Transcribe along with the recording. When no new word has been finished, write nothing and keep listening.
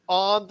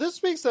On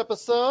this week's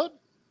episode,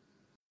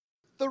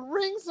 the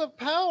Rings of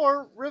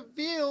Power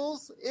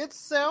reveals it's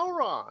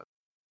Sauron.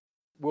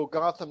 Will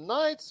Gotham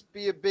Knights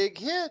be a big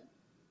hit?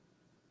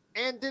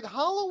 And did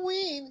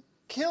Halloween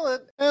kill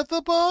it at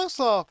the box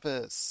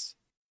office?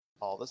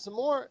 All this and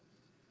more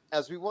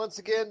as we once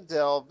again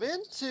delve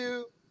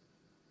into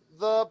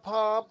the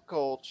pop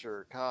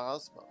culture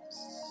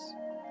cosmos.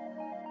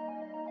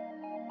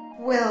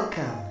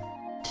 Welcome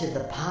to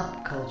the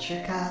pop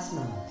culture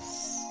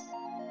cosmos.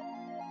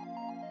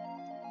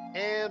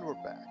 And we're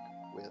back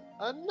with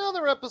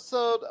another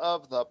episode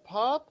of the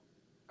Pop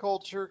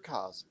Culture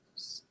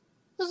Cosmos.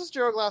 This is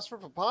Gerald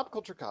Glassford from Pop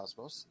Culture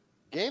Cosmos,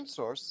 Game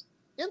Source,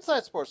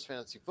 Inside Sports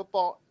Fantasy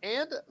Football,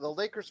 and the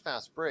Lakers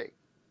Fast Break.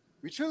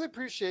 We truly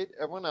appreciate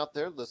everyone out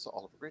there listening to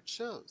all of our great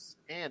shows.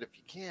 And if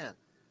you can,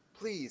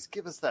 please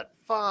give us that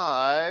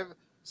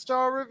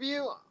 5-star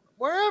review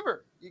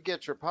wherever you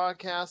get your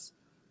podcasts.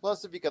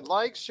 Plus, if you can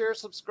like, share,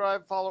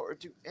 subscribe, follow, or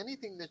do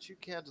anything that you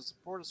can to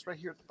support us right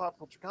here at the Pop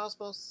Culture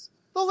Cosmos,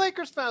 the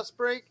Lakers Fast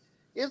Break,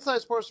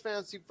 Inside Sports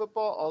Fantasy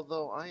Football,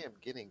 although I am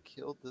getting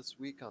killed this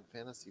week on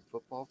fantasy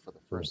football for the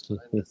first time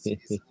this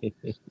season,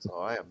 so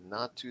I am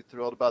not too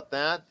thrilled about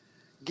that.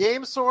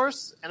 Game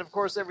Source, and of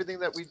course everything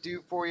that we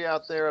do for you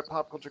out there at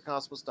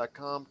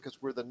popculturecosmos.com, because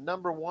we're the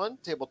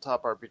 #1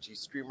 tabletop RPG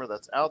streamer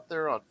that's out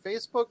there on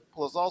Facebook.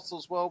 Plus also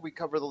as well, we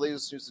cover the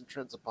latest news and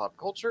trends of pop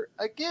culture,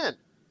 again,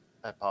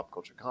 at Pop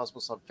Culture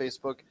Cosmos on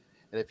Facebook.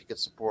 And if you can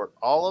support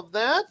all of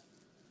that,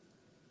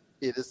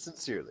 it is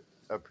sincerely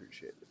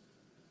appreciated.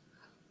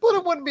 But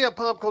it wouldn't be a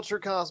Pop Culture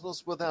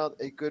Cosmos without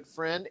a good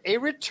friend, a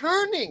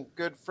returning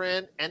good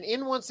friend, and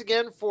in once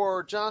again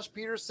for Josh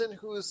Peterson,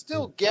 who is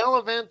still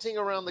gallivanting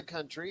around the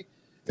country.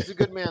 He's a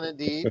good man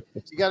indeed.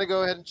 You got to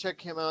go ahead and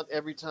check him out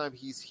every time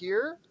he's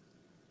here,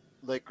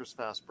 Lakers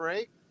Fast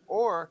Break,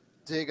 or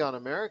Dig on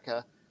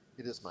America.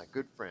 It is my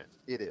good friend.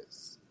 It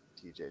is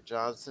TJ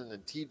Johnson.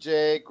 And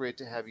TJ, great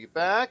to have you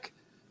back,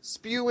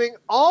 spewing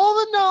all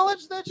the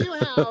knowledge that you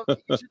have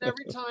each and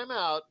every time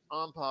out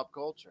on pop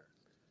culture.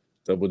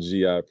 Double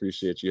G, I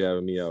appreciate you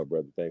having me out,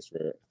 brother. Thanks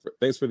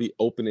for the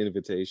open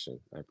invitation.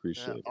 I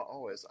appreciate it.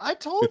 Always. I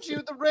told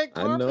you the red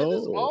carpet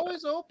is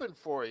always open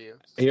for you.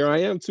 Here I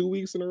am 2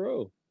 weeks in a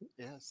row.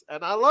 Yes,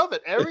 and I love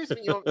it.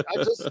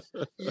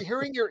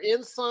 Hearing your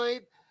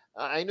insight.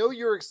 I know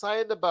you're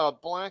excited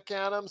about Black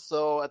Adam,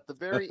 so at the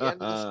very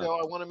end of the show,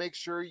 I want to make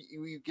sure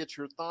you get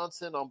your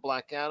thoughts in on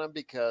Black Adam,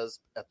 because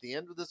at the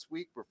end of this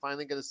week, we're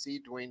finally going to see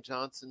Dwayne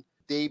Johnson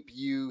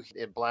debut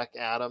in Black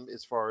Adam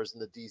as far as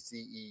in the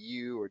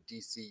DCEU or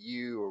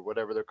DCU or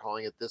whatever they're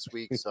calling it this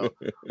week. So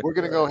we're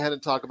going to go ahead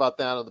and talk about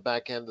that on the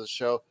back end of the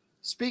show.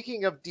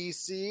 Speaking of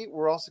DC,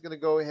 we're also going to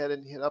go ahead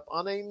and hit up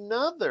on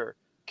another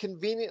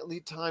conveniently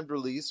timed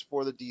release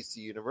for the DC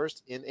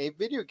universe in a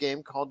video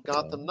game called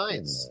Gotham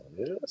Knights.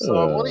 So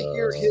I want to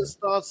hear his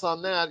thoughts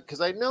on that,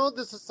 because I know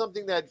this is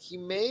something that he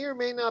may or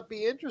may not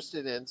be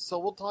interested in. So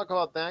we'll talk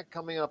about that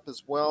coming up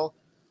as well.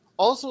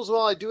 Also as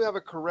well, I do have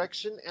a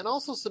correction and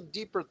also some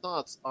deeper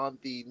thoughts on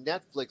the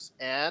Netflix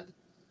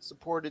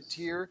ad-supported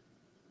tier.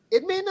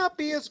 It may not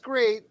be as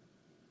great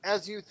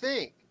as you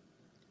think.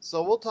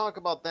 So we'll talk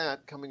about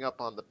that coming up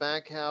on the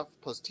back half.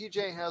 Plus,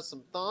 TJ has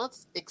some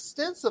thoughts,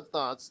 extensive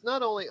thoughts,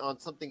 not only on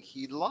something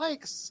he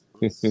likes,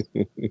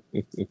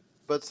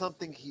 but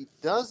something he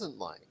doesn't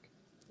like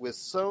with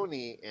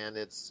Sony and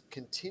its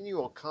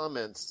continual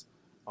comments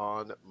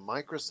on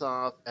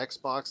Microsoft,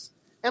 Xbox.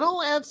 And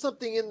I'll add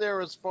something in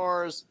there as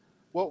far as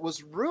what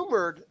was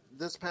rumored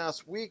this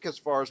past week as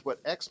far as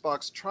what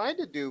Xbox tried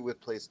to do with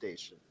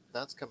PlayStation.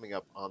 That's coming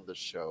up on the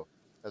show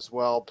as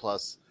well.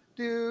 Plus,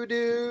 we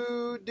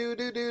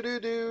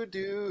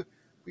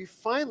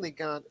finally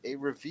got a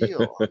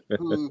reveal on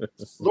who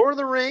Lord of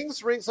the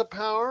Rings, Rings of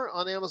Power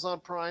on Amazon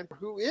Prime,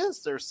 who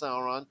is their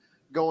Sauron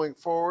going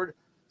forward.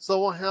 So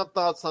we'll have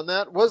thoughts on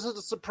that. Was it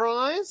a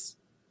surprise?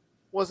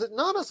 Was it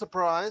not a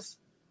surprise?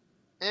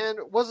 And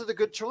was it a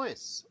good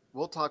choice?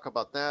 We'll talk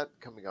about that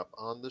coming up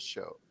on the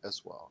show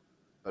as well.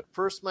 But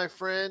first, my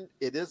friend,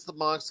 it is the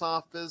box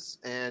office.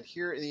 And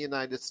here in the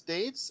United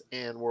States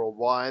and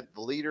worldwide,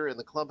 the leader in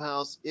the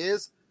clubhouse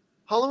is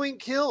Halloween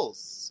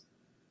Kills,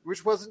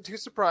 which wasn't too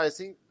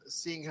surprising,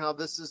 seeing how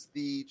this is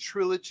the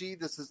trilogy.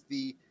 This is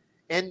the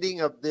ending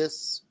of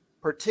this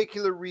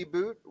particular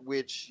reboot,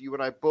 which you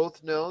and I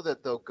both know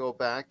that they'll go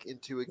back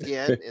into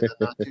again in a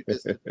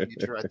not-too-distant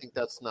future. I think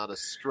that's not a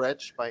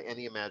stretch by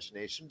any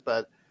imagination.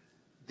 But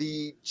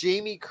the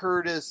Jamie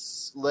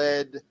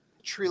Curtis-led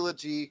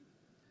trilogy,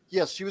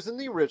 yes, she was in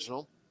the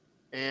original,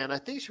 and I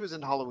think she was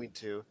in Halloween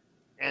 2.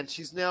 And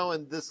she's now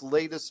in this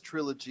latest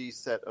trilogy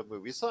set of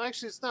movies. So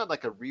actually, it's not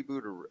like a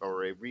reboot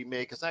or a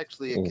remake. It's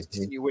actually a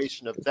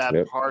continuation of that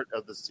part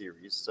of the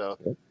series. So,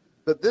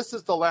 but this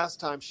is the last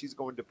time she's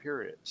going to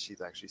appear in it.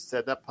 She's actually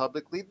said that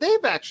publicly.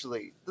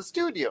 The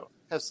studio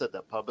has said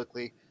that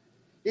publicly.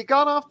 It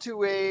got off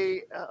to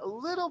a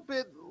little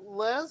bit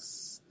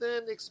less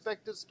than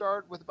expected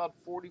start with about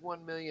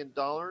 $41 million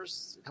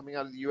coming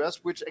out of the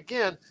U.S., which,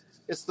 again,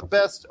 It's the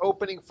best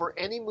opening for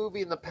any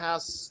movie in the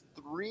past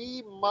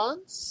 3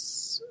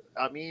 months.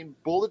 I mean,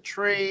 Bullet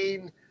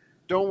Train,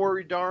 Don't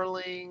Worry,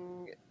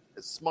 Darling,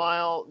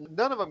 Smile,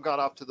 none of them got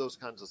off to those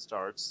kinds of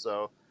starts.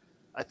 So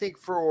I think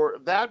for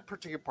that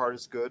particular part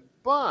is good.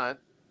 But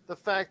the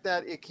fact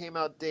that it came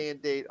out day and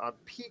date on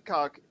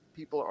Peacock,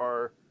 people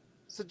are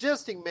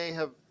suggesting may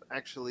have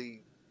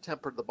actually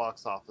tempered the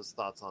box office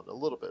thoughts on it a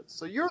little bit.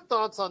 So your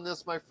thoughts on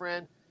this, my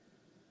friend?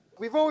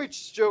 We've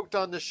always joked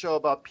on this show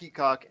about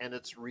Peacock and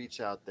its reach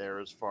out there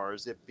as far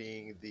as it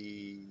being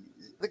the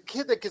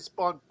kid that gets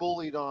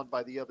bullied on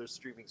by the other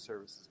streaming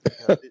services.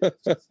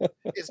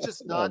 It's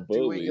just not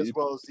doing as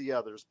well as the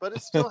others. But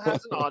it still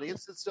has an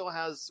audience. It still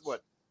has,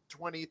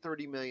 20,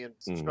 30 million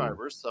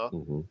subscribers.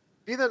 So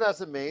be that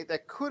as it may,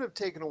 that could have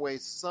taken away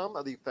some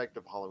of the effect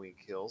of Halloween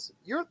Kills.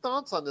 Your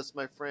thoughts on this,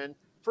 my friend?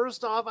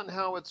 First off, on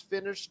how it's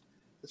finished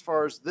as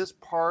far as this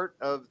part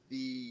of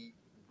the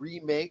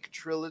remake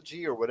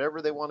trilogy or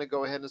whatever they want to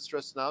go ahead and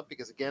stress it out,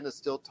 because again, it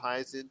still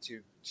ties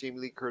into Jamie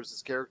Lee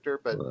Curtis's character.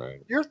 But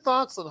your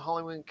thoughts on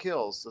Halloween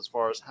Kills as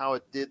far as how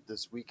it did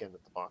this weekend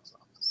at the box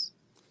office?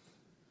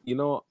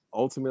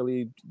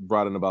 Ultimately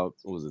brought in about,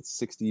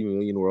 60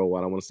 million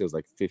worldwide. I want to say it was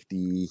like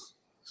 58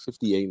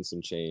 and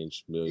some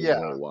change million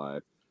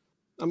worldwide.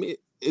 I mean,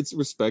 it's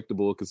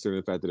respectable considering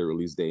the fact that it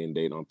released day and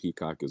date on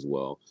Peacock as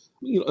well.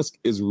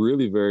 It's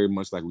really very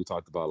much like we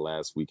talked about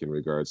last week in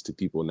regards to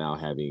people now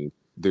having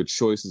their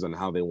choices on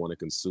how they want to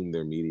consume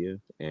their media,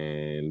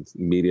 and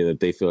media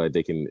that they feel like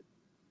they can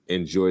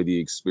enjoy the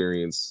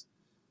experience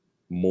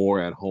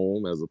more at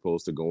home as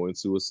opposed to going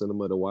to a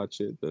cinema to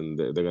watch it. Then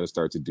they're going to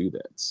start to do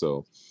that.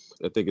 So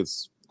I think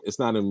it's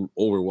not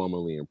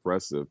overwhelmingly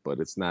impressive,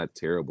 but it's not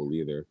terrible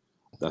either.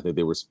 I think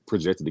they were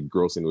projected to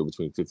gross anywhere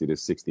between 50 to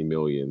 60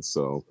 million.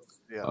 So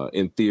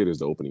in theaters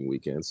the opening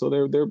weekend. So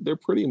they're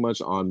pretty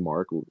much on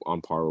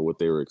par with what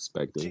they were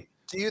expecting.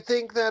 Do you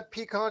think that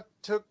Peacock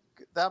took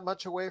that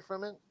much away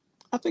from it?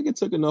 I think it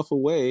took enough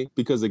away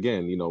because,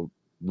 again,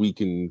 we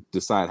can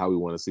decide how we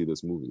want to see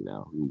this movie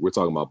now. We're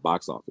talking about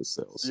box office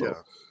sales.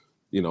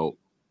 So,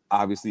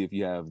 obviously if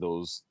you have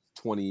those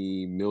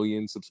 20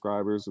 million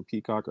subscribers of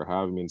Peacock or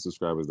however many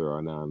subscribers there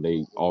are now, and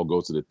they all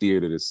go to the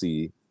theater to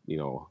see,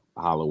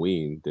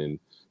 Halloween, then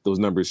those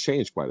numbers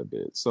change quite a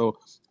bit. So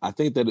I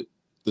think that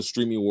the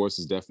streaming wars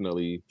has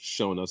definitely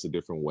shown us a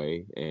different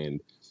way,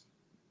 and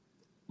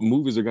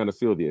movies are going to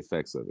feel the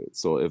effects of it.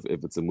 So if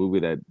it's a movie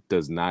that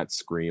does not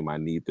scream, I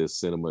need this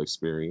cinema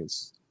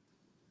experience,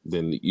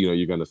 then,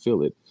 you're going to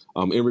feel it.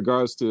 In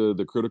regards to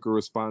the critical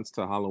response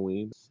to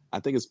Halloween, I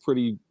think it's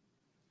pretty,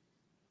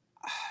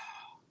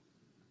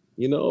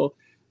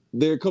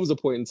 there comes a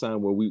point in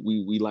time where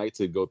we like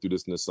to go through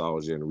this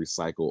nostalgia and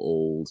recycle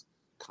old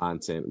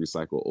content,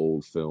 recycle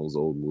old films,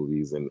 old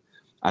movies. And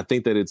I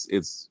think that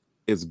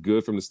it's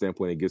good from the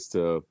standpoint it gets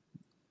to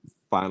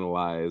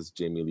finalize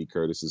Jamie Lee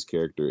Curtis's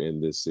character in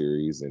this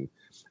series and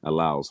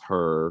allows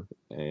her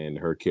and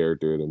her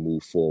character to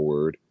move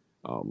forward,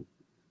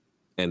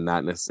 and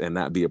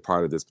not be a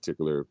part of this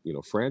particular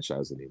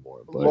franchise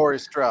anymore. But Laurie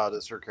Strode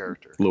is her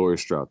character. Laurie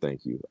Strode,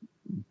 thank you.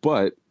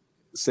 But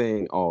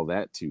saying all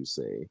that to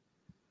say,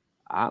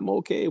 I'm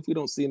okay if we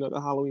don't see another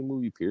Halloween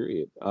movie,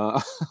 period.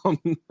 I'm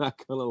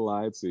not gonna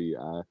lie to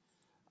you.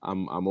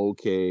 I'm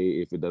okay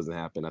if it doesn't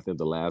happen. I think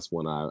the last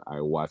one I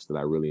watched that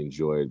I really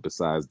enjoyed,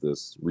 besides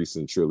this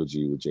recent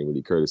trilogy with Jamie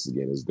Lee Curtis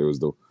again,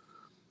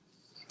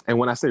 and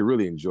when I say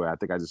really enjoy, I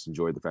think I just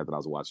enjoyed the fact that I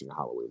was watching a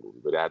Halloween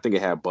movie. But I think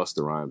it had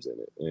Busta Rhymes in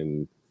it.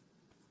 And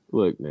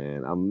look,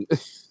 man, I'm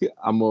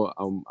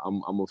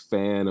a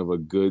fan of a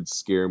good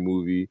scare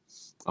movie,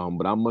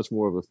 but I'm much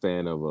more of a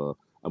fan of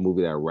a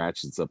movie that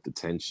ratchets up the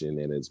tension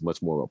and is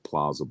much more of a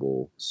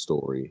plausible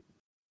story.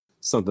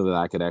 Something that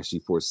I could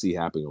actually foresee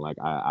happening. Like,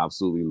 I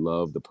absolutely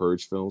love the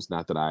Purge films.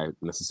 Not that I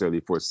necessarily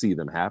foresee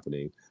them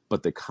happening,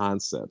 but the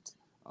concept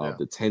of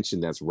the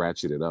tension that's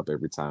ratcheted up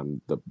every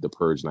time the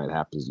Purge night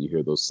happens. You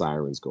hear those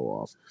sirens go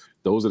off.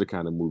 Those are the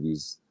kind of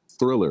movies,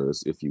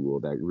 thrillers, if you will,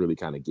 that really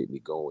kind of get me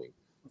going.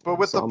 But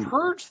with the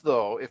Purge,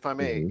 though, if I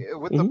may,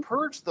 the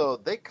Purge, though,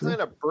 they kind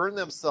of burn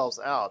themselves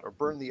out or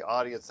burn the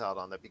audience out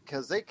on that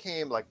because they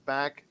came like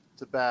back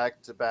to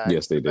back to back.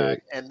 Yes, they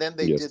did. And then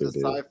they did the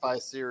sci-fi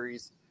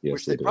series,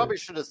 which they probably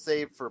should have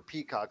saved for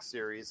Peacock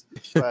series,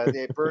 but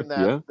they burned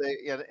that.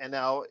 And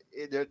now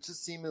it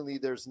just seemingly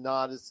there's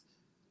not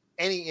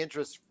any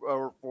interest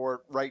for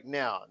it right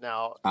now.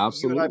 Now,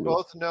 absolutely. You and I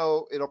both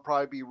know it'll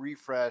probably be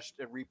refreshed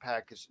and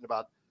repackaged in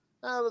about,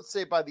 let's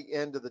say by the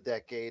end of the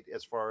decade,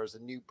 as far as a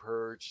new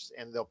Purge,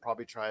 and they'll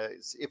probably try,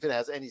 if it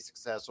has any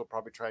success, they'll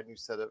probably try a new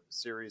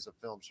series of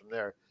films from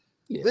there.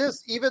 Yeah.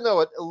 This, even though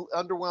it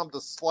underwhelmed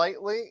us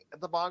slightly at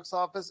the box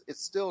office, it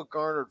still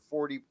garnered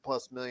 $40+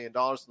 million,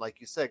 and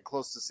like you said,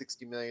 close to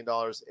 $60 million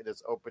in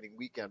its opening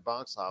weekend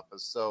box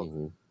office.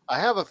 So I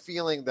have a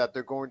feeling that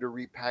they're going to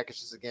repackage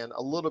this again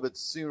a little bit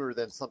sooner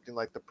than something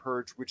like The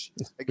Purge, which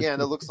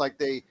again, it looks like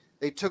they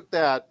took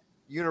that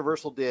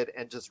Universal did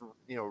and just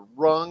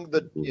wrung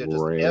the just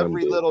Rammed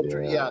every it, little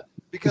yeah.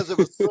 because it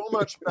was so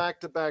much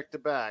back to back to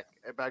back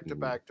and back to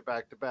back to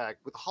back to back.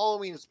 With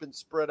Halloween, it's been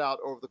spread out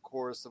over the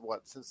course of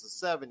since the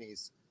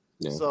 70s.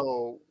 Yeah.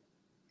 So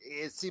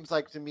it seems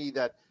like to me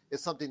that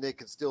it's something they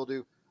can still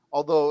do.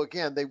 Although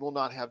again, they will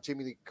not have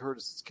Jamie Lee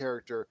Curtis's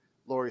character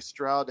Laurie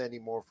Strode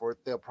anymore for it.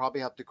 They'll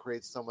probably have to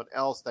create someone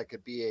else that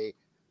could be a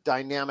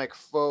dynamic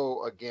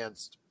foe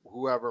against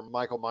whoever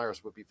Michael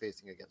Myers would be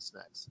facing against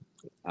next.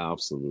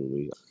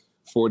 Absolutely.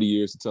 40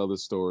 years to tell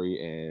this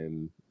story,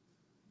 and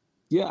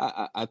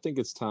yeah, I think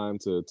it's time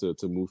to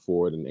move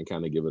forward and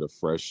kind of give it a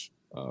fresh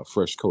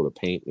coat of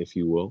paint, if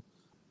you will.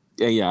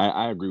 And yeah,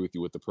 I agree with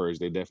you with The Purge.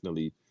 They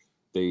definitely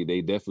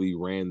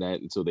ran that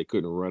until they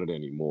couldn't run it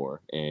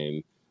anymore.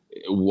 And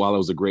while it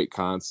was a great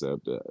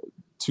concept,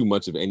 too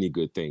much of any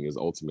good thing is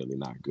ultimately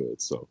not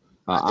good. So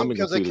I think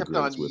because they complete kept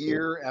on agreement with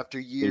year it. after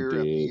year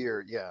after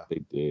year. Yeah,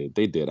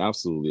 They did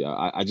absolutely.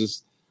 I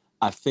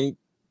think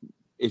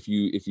if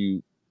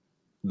you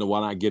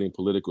while not getting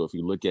political, if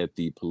you look at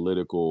the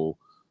political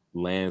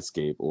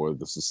landscape or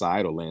the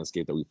societal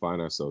landscape that we find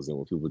ourselves in,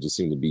 where people just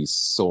seem to be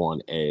so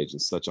on edge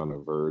and such on the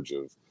verge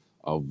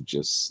of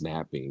just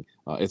snapping,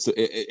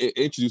 it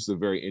introduces a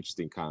very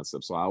interesting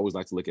concept. So I always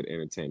like to look at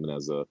entertainment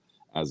as a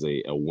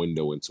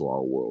window into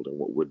our world and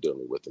what we're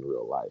dealing with in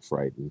real life,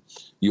 right? And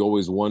you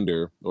always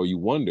wonder,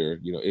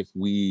 if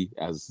we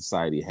as a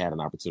society had an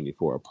opportunity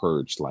for a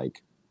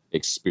purge-like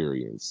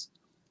experience,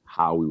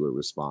 how we would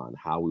respond,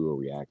 how we will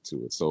react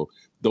to it. So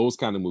those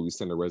kind of movies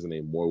tend to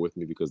resonate more with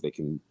me because they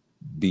can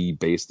be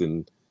based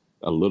in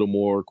a little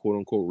more quote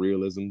unquote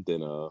realism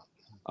than a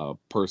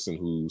person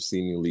who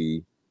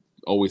seemingly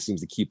always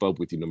seems to keep up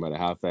with you no matter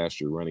how fast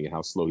you're running and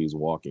how slow he's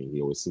walking.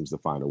 He always seems to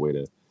find a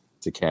way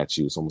to catch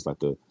you. It's almost like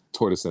the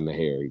tortoise and the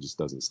hare. He just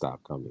doesn't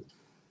stop coming.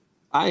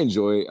 I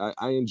enjoy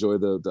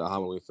the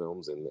Halloween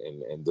films,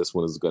 and this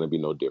one is going to be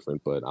no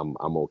different. But I'm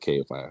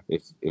okay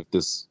if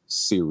this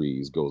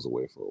series goes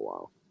away for a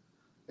while.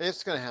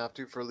 It's going to have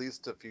to for at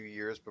least a few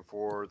years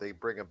before they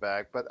bring it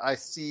back. But I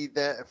see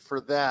that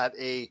for that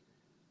a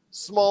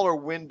smaller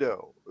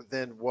window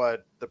than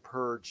what The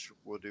Purge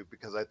will do,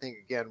 because I think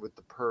again with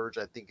The Purge,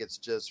 I think it's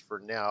just for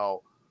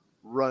now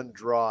run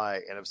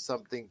dry. And if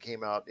something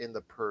came out in The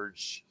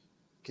Purge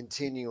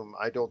continuum,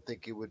 I don't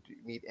think it would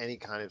meet any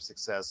kind of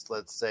success.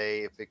 Let's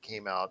say if it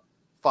came out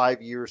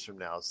 5 years from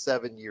now,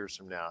 7 years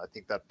from now, I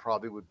think that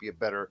probably would be a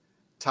better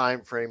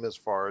time frame as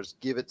far as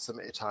give it some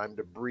time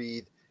to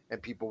breathe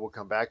and people will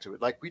come back to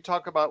it. Like we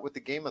talk about with the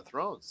Game of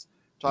Thrones.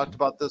 Talked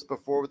about this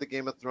before with the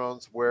Game of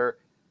Thrones, where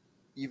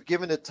you've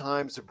given it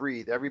time to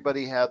breathe.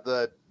 Everybody had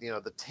the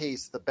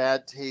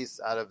bad taste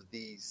out of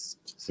these,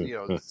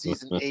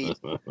 season 8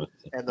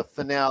 and the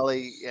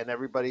finale, and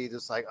everybody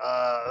just like,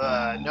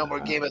 no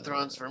more Game of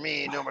Thrones for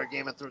me. No more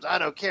Game of Thrones. I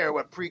don't care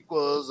what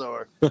prequels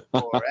or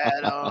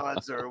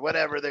add-ons or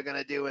whatever they're going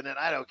to do in it.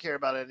 I don't care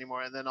about it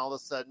anymore. And then all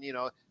of a sudden,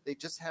 they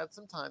just had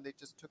some time. They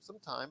just took some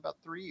time, about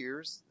 3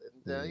 years,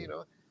 and,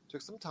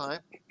 took some time,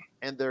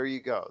 and there you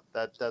go.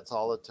 That's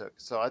all it took.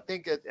 So I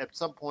think at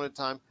some point in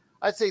time,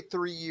 I'd say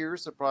 3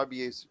 years would probably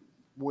be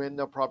when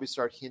they'll probably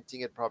start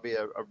hinting at probably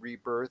a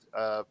rebirth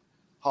of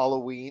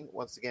Halloween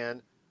once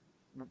again.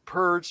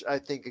 Purge, I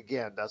think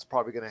again, that's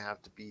probably going to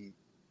have to be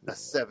a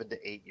 7 to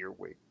 8 year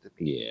wait.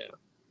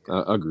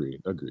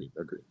 Agreed.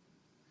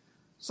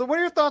 So what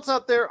are your thoughts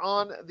out there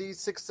on the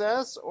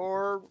success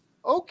or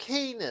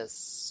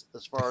okayness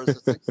as far as the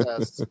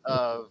success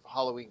of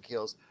Halloween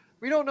Kills?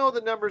 We don't know the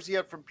numbers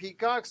yet from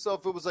Peacock, so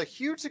if it was a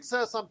huge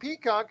success on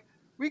Peacock,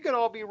 we could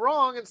all be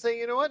wrong and say,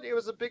 you know what, it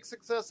was a big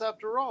success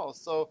after all.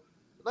 So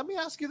let me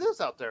ask you this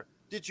out there.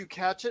 Did you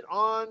catch it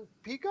on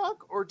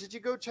Peacock or did you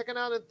go check it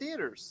out in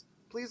theaters?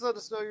 Please let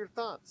us know your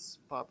thoughts.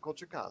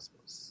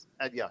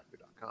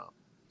 popculturecosmos@yahoo.com.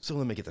 So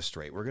let me get this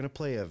straight. We're going to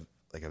play a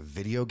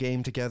video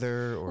game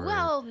together, or?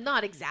 Well,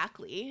 not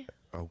exactly.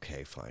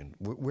 Okay, fine.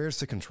 Where's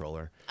the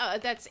controller?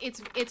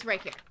 It's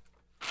right here.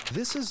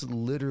 This is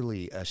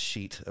literally a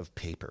sheet of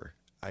paper.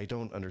 I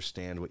don't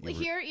understand what you...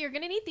 Here, you're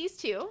going to need these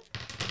two.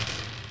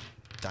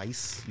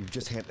 Dice?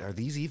 Are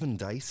these even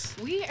dice?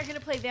 We are going to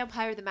play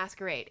Vampire the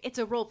Masquerade. It's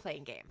a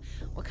role-playing game.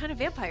 What kind of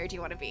vampire do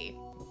you want to be?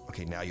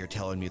 Okay, now you're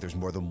telling me there's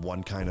more than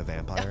one kind of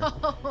vampire?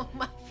 Oh,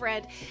 my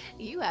friend,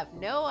 you have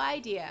no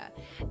idea.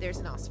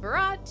 There's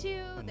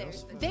Nosferatu,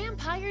 there's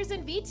Vampires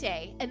and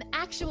Vitae, an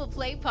actual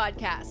play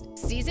podcast.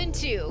 Season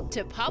 2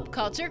 to Pop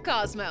Culture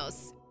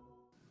Cosmos.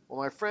 Well,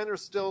 my friend,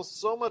 there's still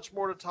so much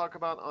more to talk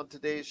about on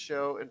today's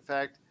show. In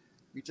fact,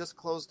 we just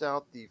closed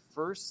out the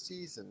first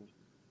season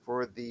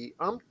for the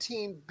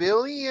umpteen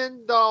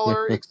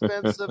billion-dollar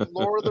expensive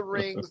Lord of the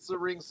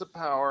Rings of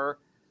Power.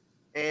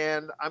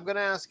 And I'm going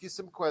to ask you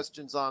some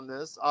questions on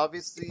this.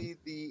 Obviously,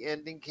 the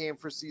ending came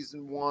for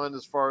season 1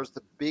 as far as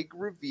the big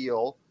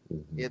reveal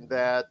in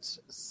that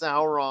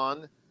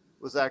Sauron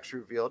was actually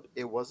revealed.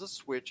 It was a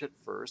switch at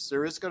first.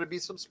 There is going to be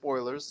some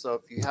spoilers, so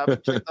if you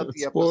haven't checked out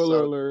the episode...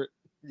 Spoiler alert.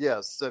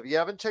 Yes, so if you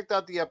haven't checked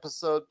out the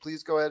episode,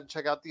 please go ahead and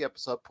check out the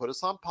episode. Put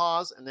us on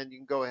pause, and then you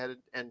can go ahead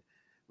and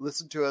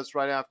listen to us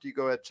right after you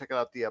go ahead and check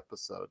out the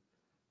episode.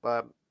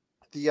 But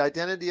the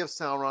identity of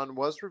Sauron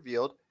was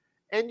revealed.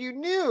 And you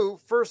knew,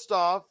 first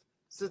off,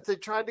 since they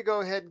tried to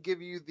go ahead and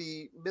give you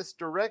the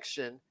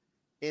misdirection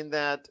in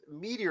that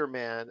Meteor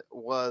Man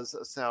was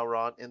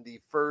Sauron in the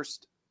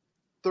first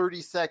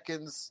 30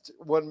 seconds,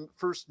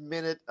 first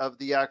minute of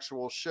the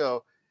actual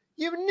show,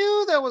 you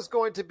knew that was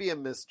going to be a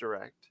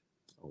misdirect.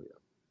 Oh,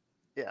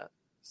 yeah. Yeah.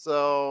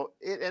 So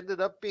it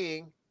ended up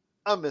being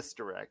a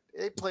misdirect.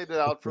 They played it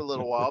out for a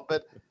little while.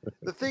 But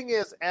the thing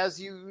is,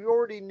 as you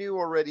already knew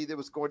there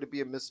was going to be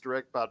a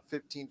misdirect about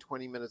 15,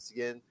 20 minutes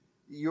in,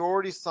 you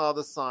already saw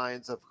the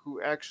signs of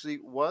who actually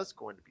was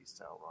going to be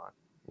Sauron.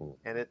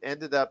 And it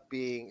ended up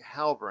being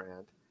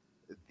Halbrand,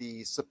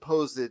 the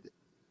supposed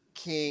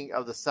king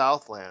of the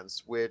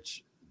Southlands,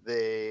 which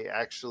they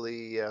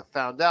actually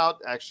found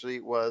out actually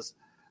was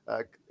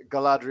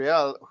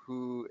Galadriel,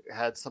 who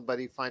had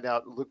somebody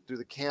look through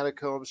the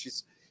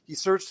catacombs. He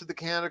searched through the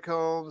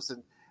catacombs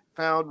and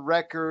found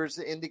records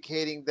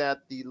indicating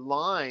that the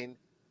line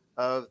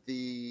of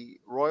the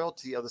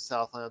royalty of the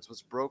Southlands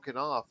was broken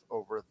off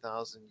over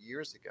 1,000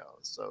 years ago.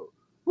 So,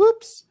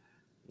 whoops.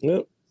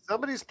 Yep.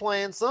 Somebody's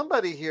playing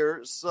somebody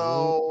here.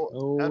 So,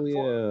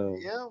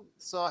 yeah.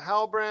 So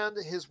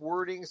Halbrand, his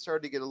wording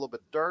started to get a little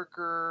bit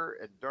darker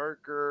and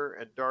darker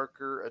and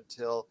darker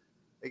until,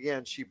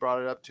 again, she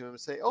brought it up to him and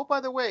say, "Oh, by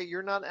the way,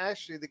 you're not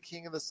actually the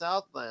king of the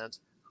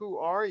Southlands. Who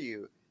are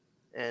you?"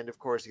 And of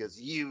course, he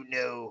goes, "You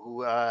know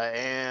who I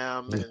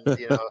am,"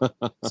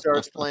 and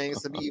starts playing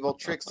some evil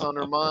tricks on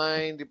her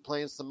mind,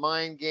 playing some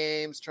mind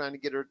games, trying to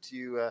get her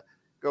to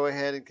go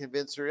ahead and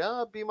convince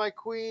her, be my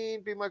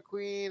queen, be my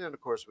queen. And of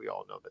course, we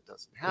all know that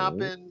doesn't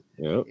happen.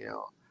 Yep.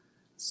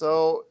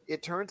 So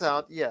it turns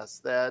out, yes,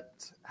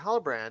 that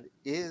Halbrand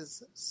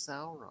is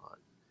Sauron.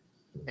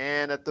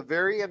 And at the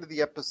very end of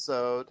the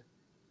episode,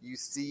 you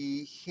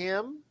see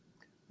him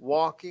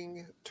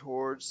walking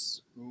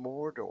towards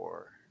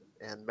Mordor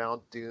and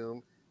Mount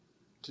Doom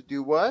to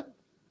do what?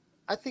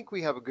 I think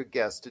we have a good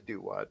guess to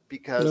do what,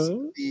 because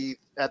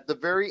at the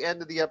very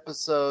end of the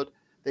episode,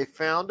 they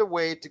found a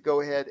way to go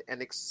ahead and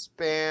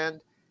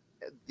expand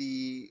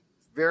the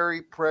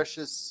very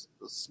precious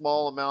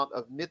small amount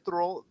of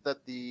mithril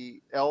that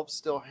the elves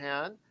still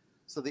had.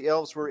 So the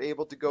elves were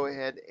able to go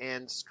ahead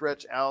and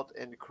stretch out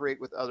and create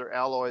with other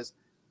alloys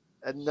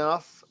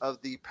enough of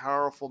the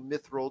powerful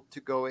mithril to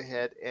go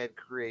ahead and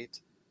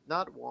create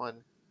not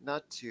one,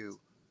 not two,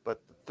 but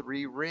the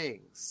 3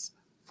 rings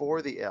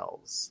for the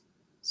elves.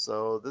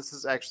 So this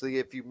is actually,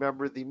 if you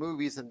remember the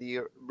movies and the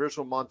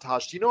original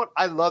montage, do you know what?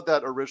 I love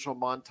that original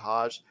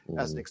montage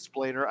as an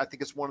explainer. I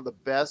think it's one of the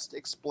best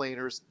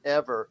explainers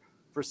ever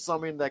for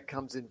something that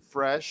comes in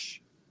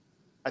fresh.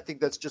 I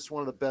think that's just one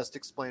of the best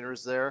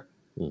explainers there.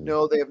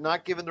 No, they have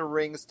not given the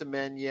rings to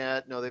men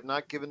yet. No, they've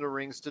not given the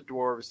rings to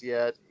dwarves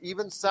yet.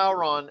 Even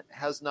Sauron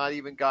has not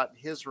even gotten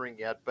his ring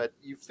yet. But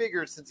you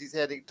figured since he's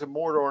heading to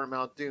Mordor and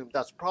Mount Doom,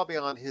 that's probably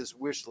on his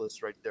wish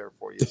list right there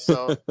for you.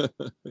 So,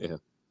 yeah.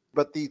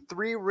 But the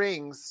 3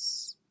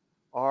 rings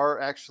are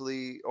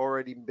actually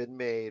already been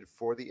made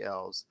for the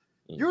elves.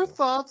 Your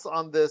thoughts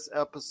on this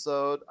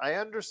episode? I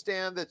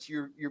understand that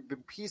you've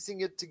been piecing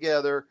it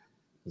together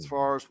as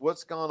far as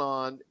what's gone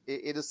on.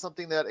 It is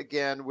something that,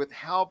 again, with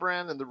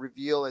Halbrand and the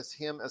reveal as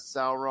him as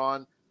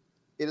Sauron,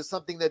 it is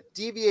something that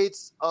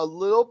deviates a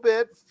little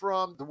bit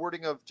from the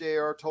wording of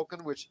J.R.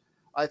 Tolkien, which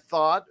I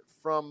thought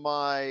from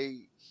my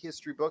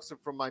history books and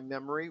from my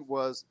memory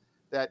was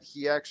that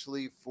he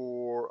actually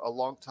for a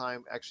long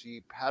time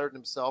actually patterned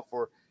himself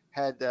or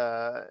had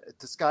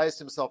disguised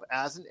himself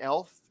as an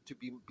elf to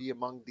be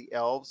among the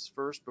elves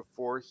first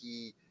before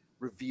he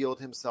revealed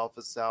himself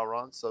as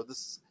Sauron. So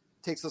this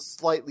takes a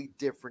slightly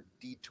different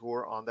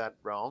detour on that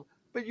realm.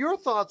 But your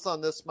thoughts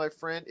on this, my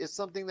friend, is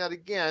something that,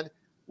 again,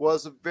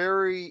 was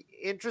very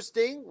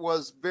interesting,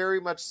 was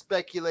very much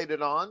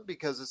speculated on,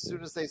 because as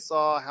soon as they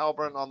saw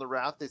Halbrand on the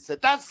raft, they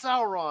said, "That's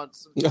Sauron."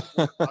 Some people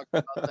were talking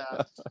about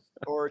that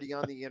already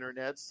on the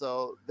internet.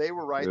 So they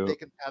were right. Yep. They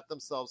can pat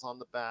themselves on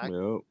the back.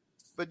 Yep.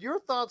 But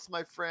your thoughts,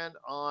 my friend,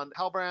 on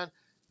Halbrand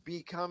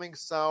becoming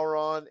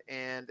Sauron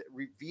and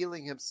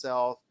revealing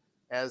himself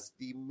as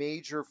the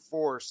major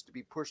force to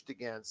be pushed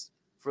against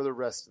for the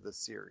rest of the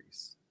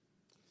series?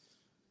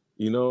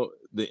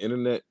 The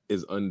internet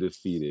is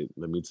undefeated.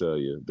 Let me tell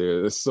you,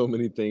 there's so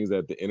many things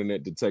that the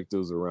internet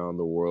detectives around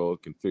the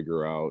world can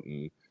figure out,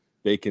 and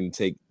they can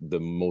take the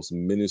most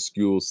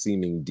minuscule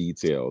seeming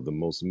detail, the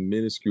most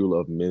minuscule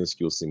of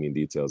minuscule seeming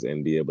details,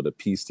 and be able to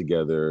piece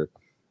together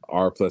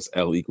R plus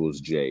L equals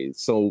J.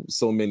 So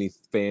many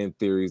fan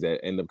theories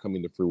that end up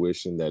coming to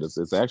fruition that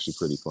it's actually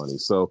pretty funny.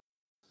 So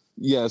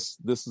yes,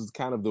 this is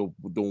kind of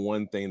the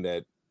one thing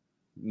that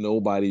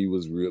nobody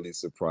was really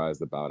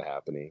surprised about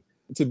happening.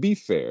 To be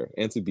fair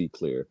and to be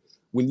clear,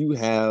 when you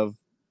have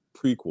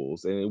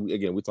prequels, and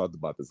again, we talked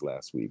about this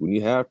last week, when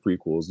you have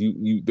prequels,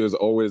 you there's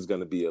always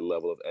going to be a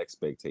level of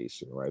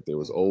expectation, right? There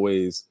was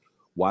always,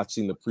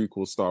 watching the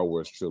prequel Star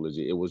Wars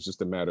trilogy, it was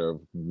just a matter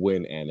of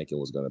when Anakin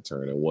was going to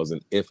turn. It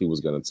wasn't if he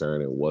was going to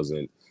turn. It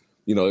wasn't,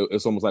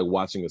 it's almost like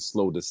watching a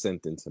slow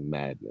descent into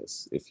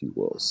madness, if you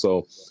will.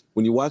 So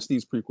when you watch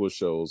these prequel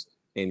shows,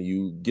 and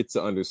you get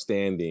to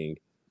understanding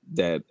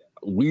that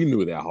we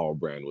knew that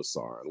Halbrand was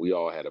Sauron. We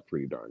all had a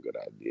pretty darn good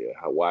idea.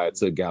 Why it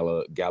took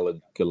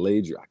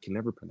Galadriel, I can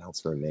never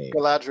pronounce her name.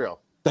 Galadriel.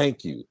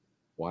 Thank you.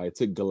 Why it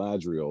took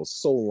Galadriel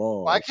so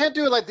long. Well, I can't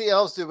do it like the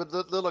elves do, but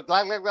the little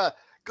Galadriel.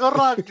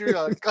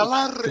 Galadriel.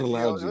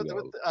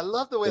 I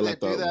love the way they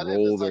do that.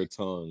 Roll their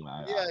tongue.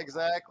 Yeah,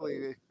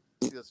 exactly.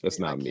 That's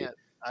not me.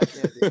 I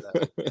can't do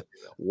that.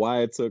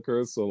 Why it took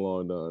her so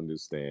long to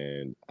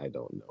understand, I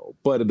don't know.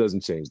 But it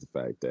doesn't change the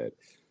fact that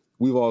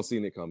we've all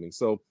seen it coming.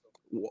 So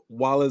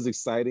while it's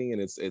exciting and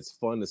it's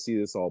fun to see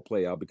this all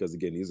play out, because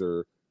again, these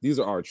are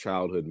our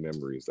childhood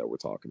memories that we're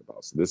talking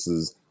about. So this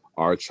is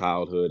our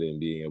childhood and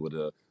being able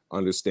to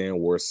understand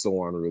where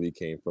Sauron really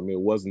came from. It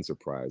wasn't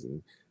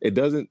surprising. It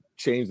doesn't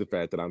change the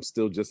fact that I'm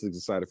still just as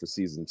excited for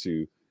season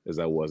 2 as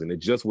I was, and it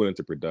just went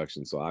into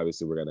production. So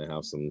obviously we're gonna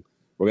have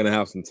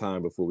some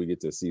time before we get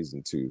to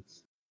season 2.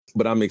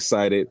 But I'm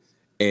excited,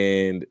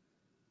 and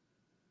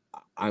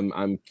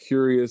I'm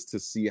curious to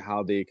see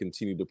how they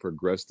continue to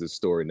progress this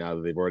story now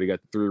that they've already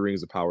got the 3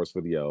 rings of powers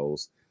for the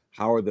elves.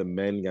 How are the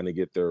men going to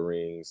get their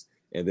rings?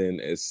 And then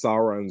is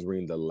Sauron's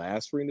ring the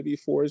last ring to be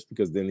forged?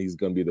 Because then he's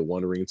going to be the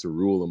one ring to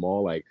rule them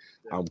all. Like,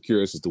 I'm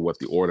curious as to what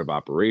the order of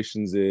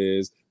operations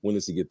is. When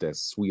does he get that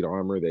sweet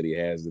armor that he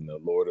has in the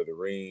Lord of the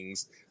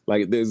Rings?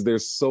 Like,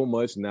 there's so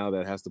much now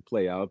that has to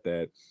play out,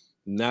 that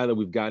now that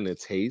we've gotten a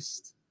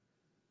taste,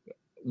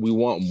 we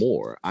want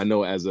more. I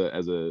know as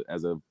a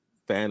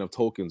fan of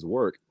Tolkien's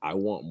work, I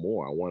want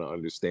more. I want to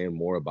understand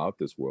more about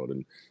this world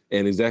and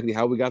exactly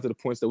how we got to the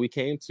points that we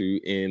came to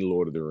in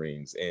Lord of the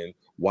Rings, and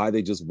why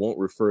they just won't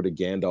refer to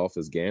Gandalf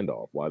as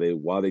Gandalf.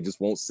 Why they just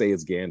won't say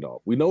it's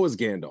Gandalf. We know it's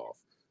Gandalf.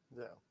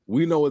 Yeah.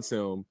 We know it's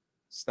him.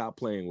 Stop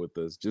playing with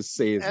us. Just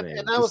say his name.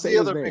 And that was the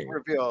other big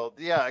reveal.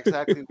 Yeah,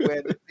 exactly.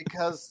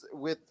 Because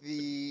with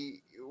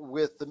the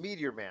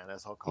Meteor Man,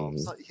 as I'll call him,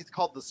 he's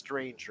called the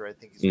Stranger. I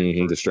think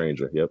he's the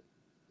Stranger. Yep.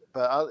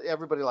 But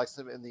everybody likes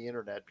him in the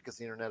internet because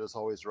the internet is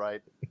always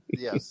right.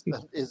 Yes,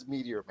 is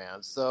Meteor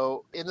Man.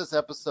 So in this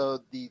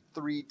episode, the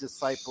 3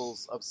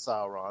 disciples of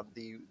Sauron,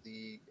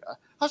 the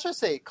how should I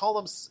say? Call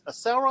them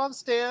Sauron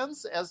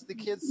stands, as the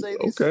kids say.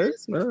 Okay,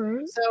 all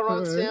right.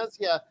 Sauron stands,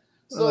 yeah.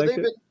 So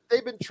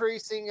they've been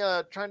tracing,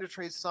 trying to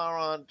trace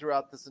Sauron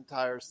throughout this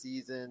entire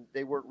season.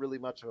 They weren't really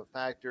much of a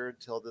factor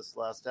until this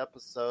last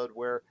episode,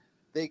 where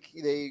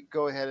they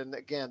go ahead and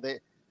again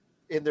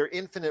in their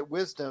infinite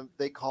wisdom,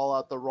 they call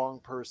out the wrong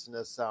person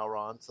as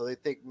Sauron. So they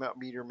think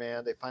Meteor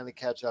Man. They finally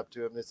catch up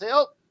to him. They say,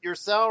 "Oh, you're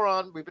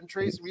Sauron. We've been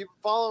tracing. We've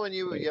been following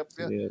you. Yep.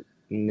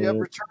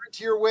 Return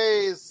to your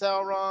ways,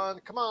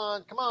 Sauron. Come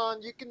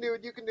on. You can do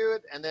it. You can do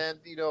it." And then,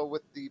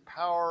 with the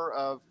power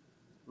of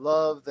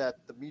love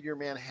that the Meteor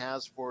Man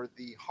has for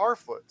the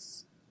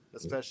Harfoots,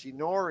 especially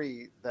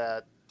Nori,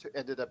 that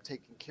ended up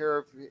taking care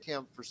of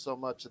him for so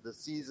much of the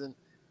season,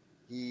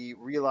 he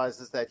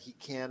realizes that he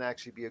can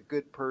actually be a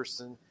good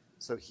person.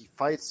 So he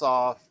fights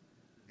off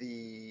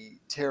the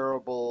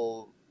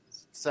terrible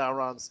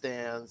Sauron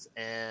stands,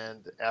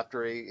 and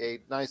after a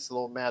nice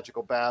little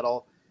magical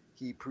battle,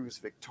 he proves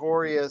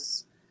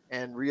victorious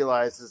and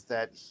realizes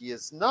that he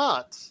is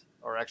not,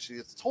 or actually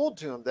it's told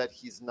to him that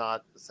he's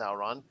not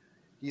Sauron.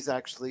 He's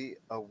actually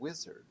a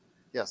wizard.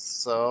 Yes,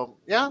 so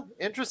yeah,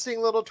 interesting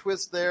little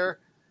twist there.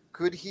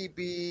 Could he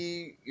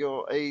be,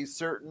 a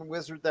certain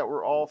wizard that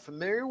we're all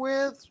familiar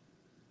with?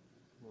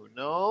 Who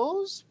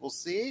knows? We'll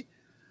see.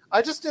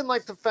 I just didn't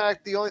like the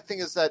fact, the only thing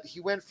is that he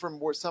went from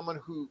someone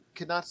who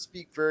could not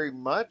speak very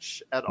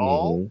much at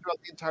all throughout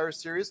the entire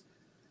series,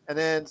 and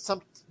then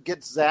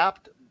gets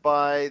zapped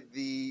by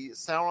the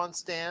Sauron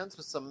stands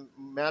with some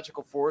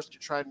magical force to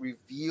try and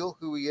reveal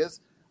who he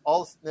is.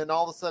 Then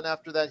all of a sudden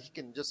after that, he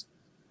can just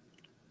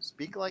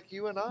speak like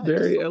you and I.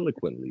 Very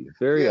eloquently. It's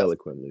very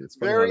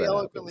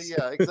eloquently,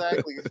 yeah,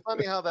 exactly. It's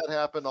funny how that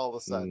happened all of a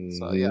sudden.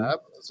 So yeah, I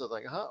was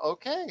like,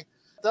 okay.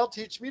 They'll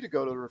teach me to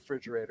go to the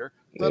refrigerator.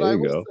 But there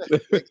you go.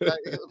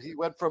 He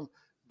went from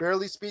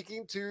barely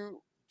speaking to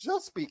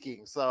just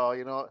speaking. So,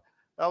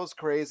 that was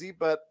crazy.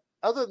 But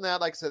other than that,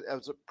 like I said, it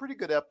was a pretty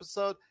good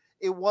episode.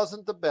 It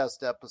wasn't the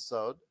best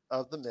episode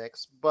of the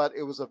mix, but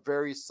it was a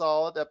very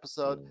solid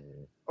episode.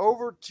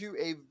 Over to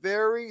a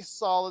very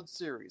solid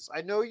series.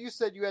 I know you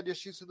said you had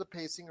issues with the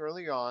pacing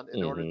early on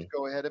in order to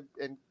go ahead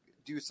and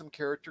do some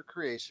character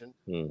creation.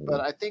 But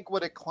I think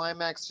what it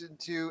climaxed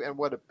into and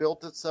what it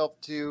built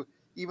itself to,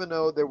 even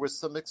though there was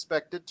some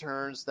expected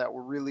turns that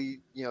were really,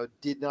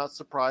 did not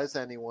surprise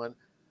anyone.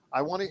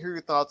 I want to hear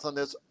your thoughts on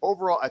this.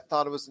 Overall, I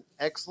thought it was an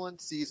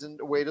excellent season,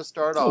 a way to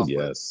start off yes.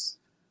 with.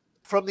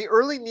 From the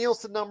early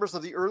Nielsen numbers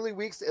of the early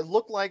weeks, it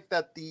looked like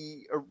that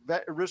the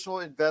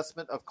original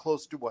investment of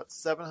close to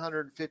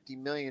 $750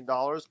 million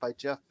by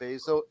Jeff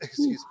Bezos,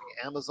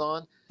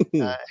 Amazon,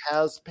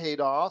 has paid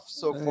off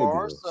so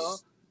far. So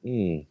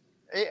we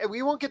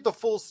won't get the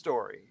full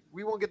story.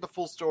 We won't get the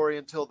full story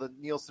until the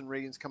Nielsen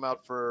ratings come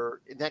out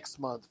for next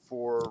month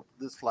for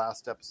this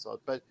last episode.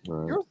 But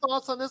your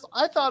thoughts on this?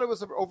 I thought it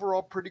was an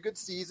overall pretty good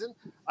season.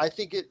 I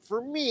think it,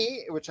 for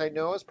me, which I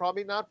know is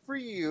probably not for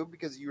you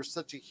because you're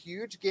such a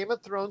huge Game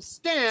of Thrones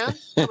stan,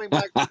 coming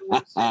back to the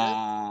word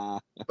stan,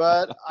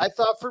 but I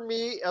thought for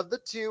me, of the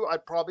two,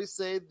 I'd probably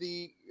say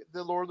the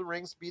Lord of the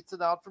Rings beats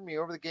it out for me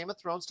over the Game of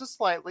Thrones just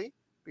slightly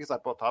because I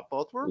thought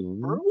both were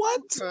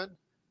What? good.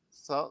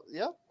 So,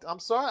 yeah, I'm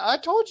sorry. I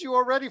told you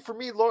already, for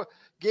me,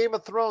 Game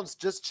of Thrones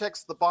just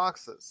checks the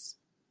boxes.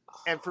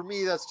 And for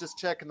me, that's just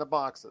checking the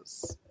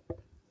boxes.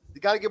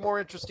 You got to get more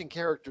interesting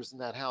characters in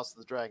that House of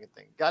the Dragon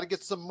thing. Got to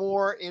get some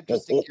more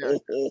interesting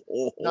characters.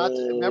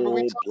 Remember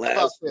we talked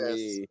about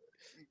this.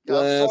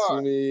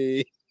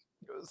 Blasphemy.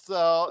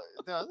 So,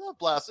 no, not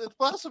blasphemy. It's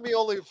blasphemy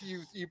only if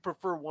you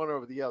prefer one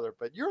over the other.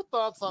 But your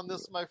thoughts on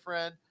this, my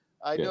friend?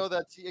 I know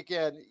that,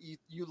 again,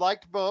 you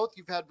liked both.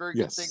 You've had very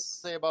good things to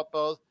say about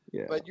both.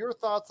 Yeah. But your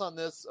thoughts on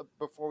this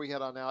before we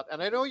head on out.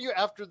 And I know you,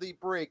 after the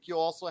break, you'll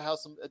also have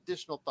some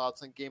additional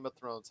thoughts on Game of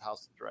Thrones,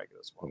 House of the Dragon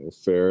as well.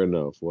 Fair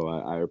enough.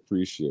 Well, I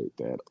appreciate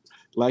that.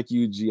 Like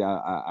you, G,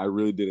 I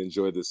really did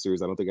enjoy this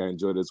series. I don't think I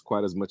enjoyed it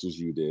quite as much as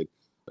you did.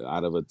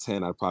 Out of a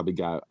 10, I'd probably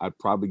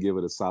give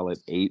it a solid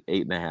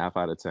 8.5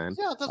 out of 10.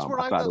 Yeah, that's where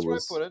I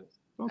put it.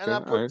 Okay,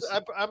 and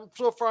I'm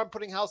so far I'm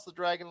putting House of the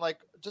Dragon like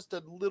just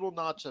a little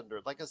notch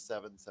under, like a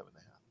 7.5.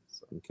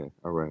 So. Okay,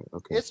 all right,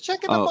 okay. It's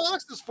checking the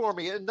boxes for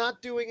me and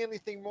not doing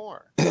anything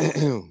more.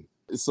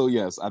 So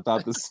yes, I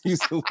thought the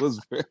season was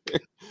good.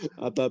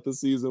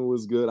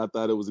 I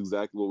thought it was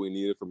exactly what we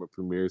needed from a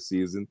premiere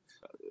season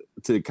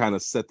to kind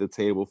of set the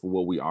table for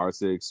what we are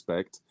to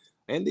expect.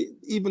 And it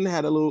even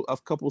had a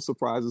couple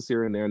surprises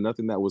here and there.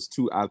 Nothing that was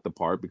too out the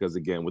park because,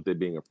 again, with it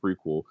being a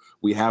prequel,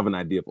 we have an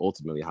idea of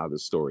ultimately how the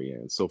story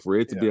ends. So for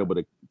it to be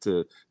able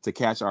to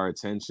catch our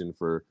attention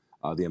for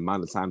the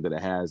amount of time that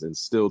it has and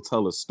still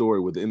tell a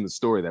story within the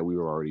story that we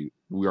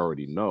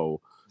already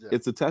know,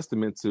 it's a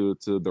testament to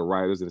the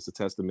writers, and it's a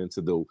testament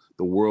to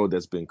the world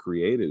that's been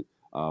created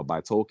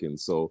by Tolkien.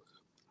 So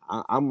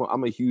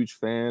I'm a huge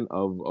fan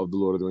of the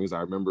Lord of the Rings.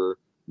 I remember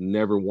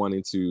never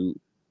wanting to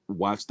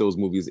watch those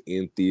movies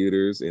in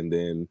theaters, and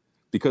then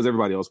because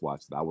everybody else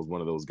watched it, I was one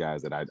of those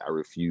guys that I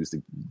refused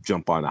to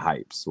jump on the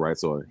hypes, right?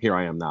 So here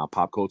I am now, a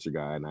pop culture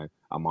guy, and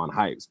I'm on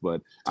hypes,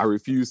 but I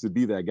refused to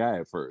be that guy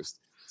at first.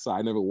 So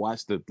I never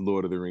watched the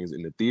Lord of the Rings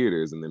in the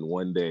theaters, and then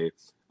one day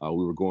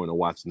we were going to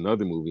watch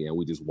another movie, and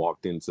we just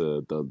walked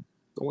into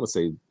I want to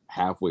say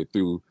halfway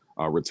through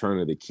Return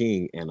of the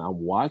King, and I'm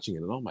watching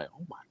it, and I'm like,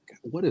 oh my God,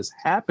 what is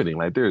happening?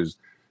 Like, there's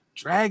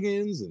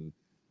dragons and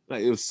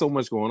it was so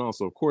much going on.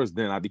 So of course,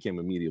 then I became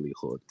immediately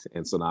hooked.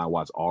 And so now I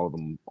watch all of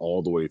them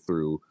all the way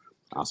through.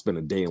 I'll spend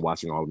a day in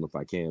watching all of them if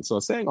I can. So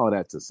saying all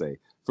that to say,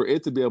 for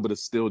it to be able to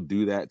still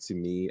do that to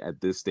me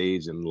at this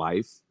stage in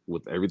life,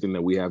 with everything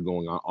that we have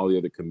going on, all the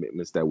other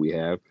commitments that we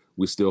have,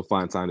 we still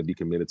find time to be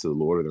committed to the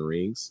Lord of the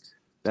Rings.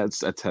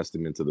 That's a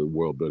testament to the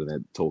world building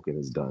that Tolkien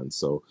has done.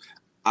 So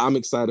I'm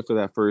excited for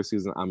that first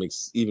season. I'm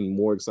even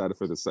more excited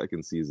for the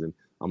second season.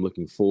 I'm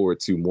looking forward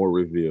to more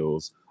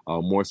reveals,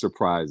 more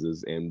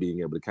surprises, and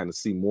being able to kind of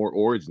see more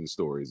origin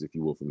stories, if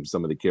you will, from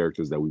some of the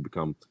characters that we've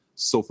become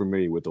so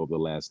familiar with over the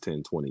last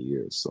 10, 20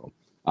 years. So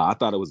I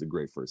thought it was a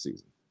great first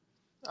season.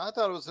 I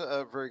thought it was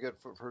a very good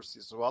first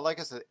season as well. Like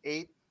I said,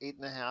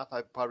 8.5.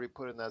 I'd probably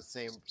put in that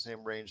same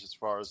range as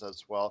far as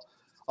well.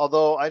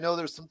 Although I know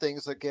there's some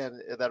things,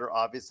 again, that are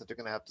obvious that they're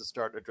going to have to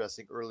start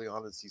addressing early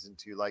on in season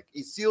 2, like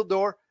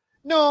Isildur.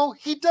 No,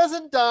 he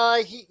doesn't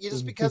die. He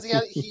just because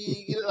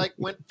he like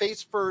went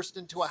face first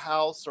into a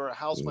house, or a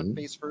house went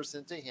face first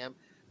into him,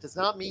 does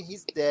not mean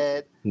he's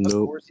dead. Nope.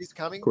 Of course, he's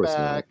coming back.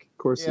 Not. Of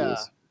course, he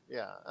is.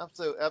 Yeah,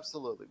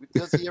 absolutely.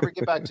 Does he ever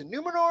get back to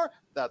Numenor?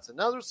 That's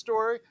another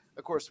story.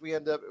 Of course,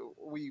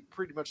 we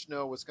pretty much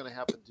know what's going to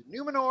happen to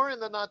Numenor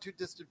in the not too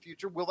distant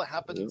future. Will it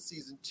happen in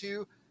season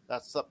 2?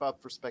 That's up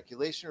for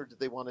speculation, or do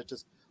they want to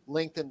just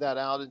lengthen that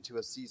out into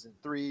a season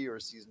 3 or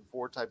a season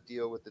 4 type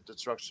deal with the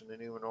destruction of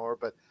Numenor?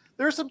 But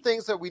there are some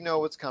things that we know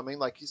what's coming.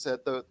 Like you said,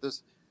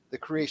 the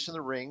creation of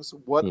the rings.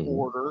 What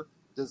order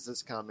does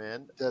this come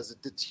in? Does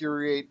it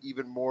deteriorate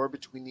even more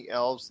between the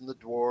elves and the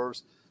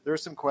dwarves? There are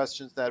some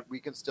questions that we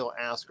can still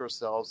ask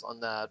ourselves on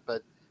that.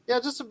 But yeah,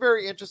 just some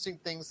very interesting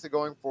things to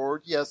going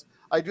forward. Yes,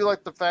 I do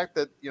like the fact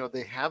that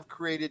they have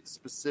created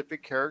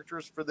specific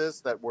characters for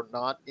this that were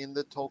not in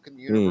the Tolkien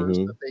universe,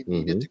 that they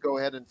needed to go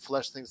ahead and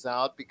flesh things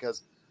out,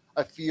 because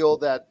I feel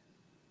that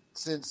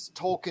since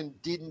Tolkien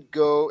didn't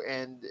go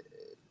and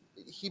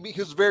he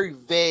was very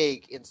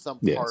vague in some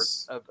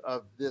parts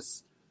of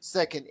this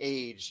second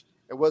age,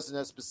 it wasn't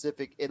as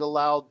specific. It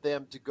allowed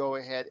them to go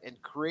ahead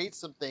and create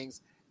some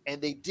things,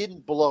 and they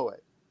didn't blow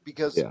it.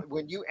 Because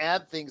when you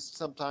add things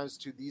sometimes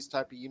to these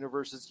type of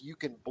universes, you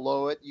can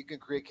blow it. You can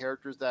create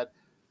characters that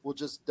will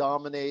just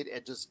dominate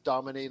in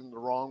the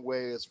wrong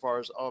way, as far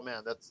as, oh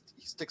man,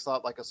 he sticks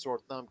out like a sore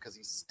thumb because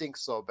he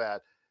stinks so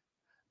bad.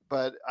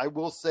 But I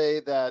will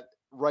say that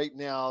right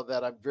now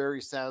that I'm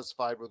very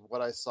satisfied with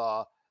what I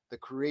saw. The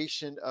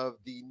creation of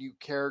the new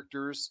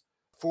characters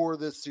for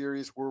this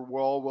series were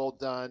well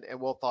done and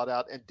well thought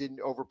out and didn't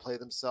overplay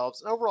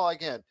themselves. And overall,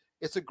 again,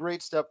 it's a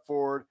great step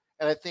forward.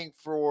 And I think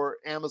for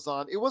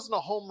Amazon, it wasn't a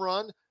home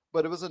run,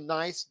 but it was a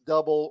nice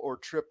double or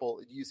triple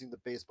using the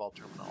baseball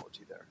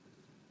terminology there.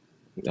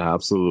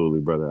 Absolutely,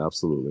 brother.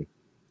 Absolutely.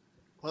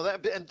 Well,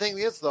 and the thing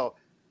is, though,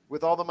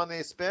 with all the money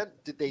they spent,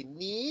 did they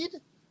need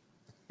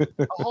a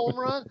home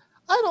run?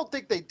 I don't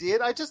think they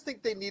did. I just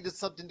think they needed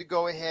something to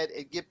go ahead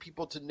and get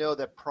people to know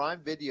that Prime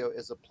Video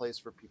is a place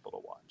for people to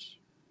watch.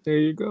 There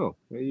you go.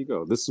 There you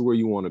go. This is where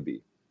you want to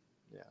be.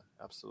 Yeah,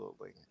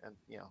 absolutely. And,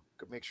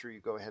 make sure you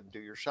go ahead and do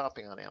your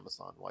shopping on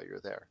Amazon while you're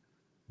there.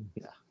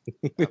 Yeah,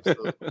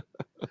 absolutely.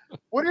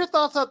 What are your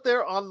thoughts out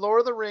there on Lord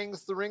of the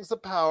Rings, The Rings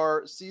of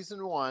Power,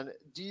 Season 1?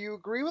 Do you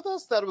agree with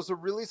us that it was a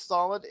really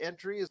solid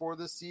entry for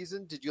this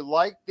season? Did you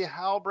like the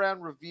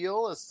Halbrand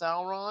reveal as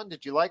Sauron?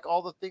 Did you like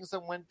all the things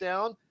that went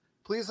down?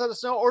 Please let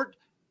us know. Or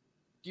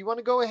do you want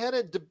to go ahead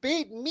and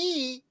debate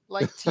me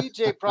like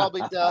TJ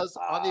probably does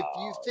on if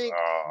you think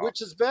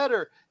which is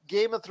better,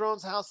 Game of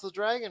Thrones, House of the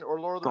Dragon,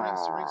 or Lord of the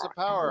Rings, The Rings of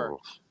Power?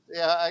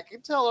 Yeah, I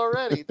can tell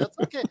already. That's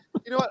okay.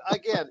 You know what?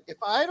 Again, if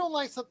I don't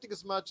like something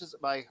as much as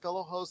my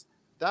fellow host,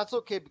 that's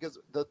okay, because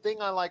the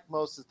thing I like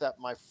most is that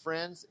my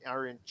friends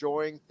are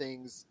enjoying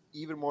things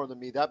even more than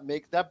me.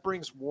 That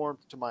brings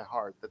warmth to my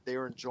heart, that they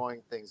are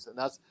enjoying things, and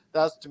that's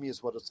to me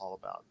is what it's all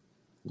about.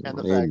 And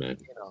the fact that,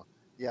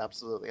 yeah,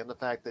 absolutely, and the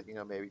fact that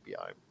maybe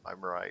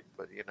I'm right,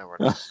 but we're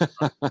not.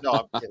 No,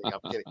 I'm kidding.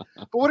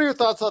 But what are your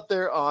thoughts out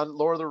there on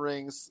Lord of the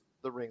Rings,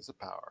 The Rings of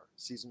Power,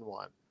 Season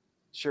 1?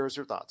 Share us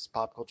your thoughts.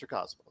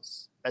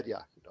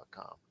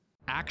 popculturecosmos@yahoo.com.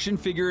 Action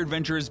Figure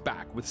Adventure is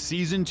back with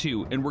Season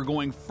 2, and we're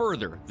going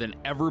further than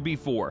ever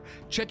before,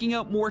 checking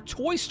out more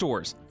toy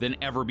stores than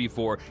ever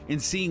before,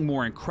 and seeing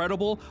more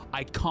incredible,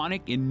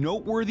 iconic, and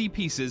noteworthy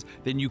pieces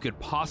than you could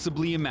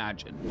possibly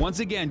imagine.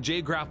 Once again,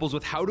 Jay grapples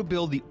with how to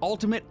build the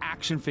ultimate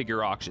action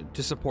figure auction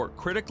to support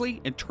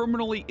critically and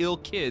terminally ill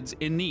kids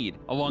in need.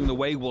 Along the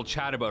way, we'll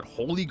chat about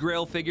Holy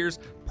Grail figures,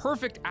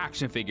 perfect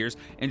action figures,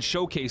 and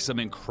showcase some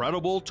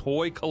incredible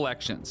toy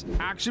collections.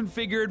 Action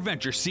Figure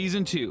Adventure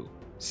Season 2.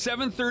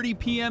 7:30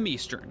 p.m.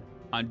 Eastern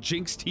on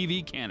Jinx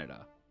TV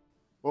Canada.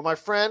 Well, my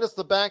friend, it's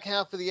the back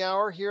half of the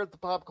hour here at the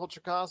Pop Culture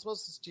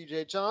Cosmos. It's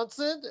TJ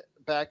Johnson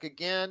back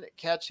again.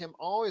 Catch him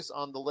always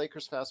on the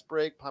Lakers Fast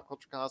Break, Pop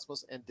Culture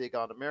Cosmos, and Dig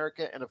on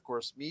America. And, of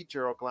course, me,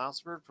 Gerald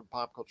Glassford from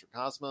Pop Culture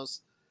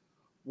Cosmos.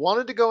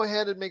 Wanted to go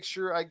ahead and make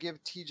sure I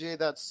give TJ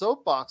that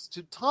soapbox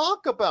to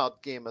talk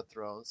about Game of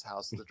Thrones,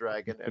 House of the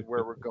Dragon, and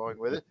where we're going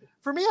with it.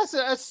 For me, I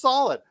said it's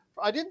solid.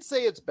 I didn't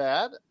say it's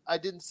bad. I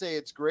didn't say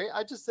it's great.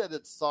 I just said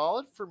it's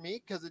solid for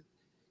me because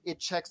it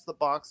checks the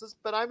boxes.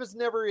 But I was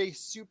never a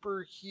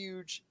super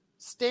huge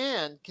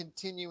stan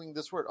continuing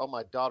this word. Oh,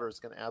 my daughter is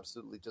going to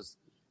absolutely just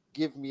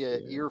give me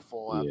an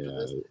earful after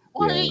this.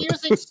 Why are you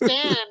using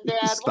stan,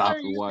 Dad? Stop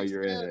it while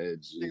you're in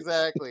it.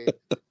 Exactly.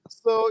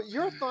 So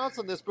your thoughts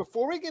on this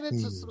before we get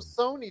into some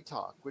Sony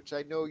talk, which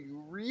I know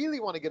you really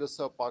want to get a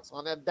soapbox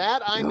on, and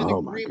that I'm in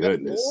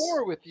agreement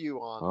more with you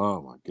on.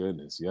 Oh my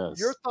goodness, yes.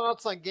 Your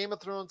thoughts on Game of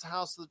Thrones,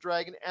 House of the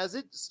Dragon, as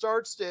it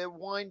starts to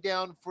wind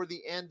down for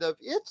the end of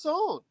its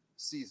own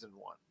Season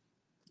 1.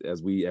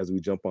 As we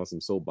jump on some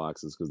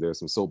soapboxes, because there's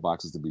some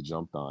soapboxes to be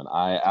jumped on.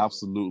 I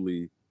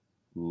absolutely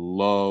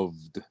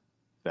loved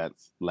that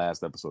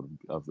last episode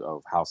of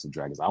House of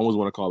Dragons. I always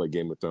want to call it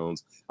Game of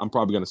Thrones. I'm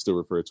probably going to still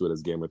refer to it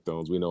as Game of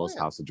Thrones. We know it's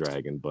House of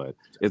Dragon, but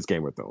it's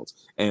Game of Thrones.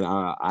 And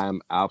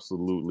I'm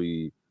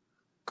absolutely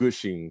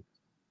gushing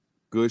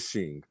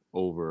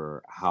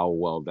over how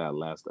well that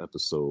last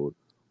episode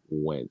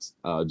went.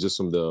 Just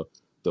from the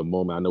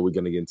moment, I know we're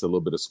going to get into a little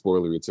bit of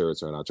spoilery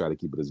territory, and I'll try to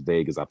keep it as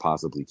vague as I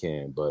possibly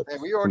can. But hey,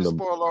 we already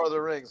spoiled Lord of the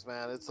Rings,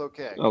 man. It's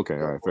okay. Okay,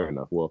 all right, fair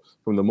enough. Well,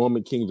 from the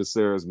moment King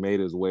Viserys made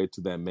his way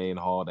to that main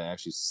hall to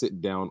actually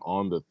sit down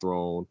on the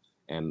throne,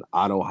 and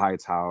Otto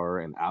Hightower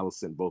and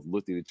Alicent both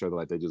looked at each other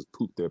like they just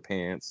pooped their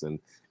pants, and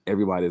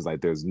everybody's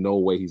like, there's no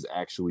way he's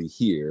actually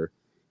here.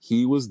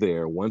 He was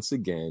there once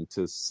again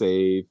to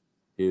save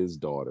his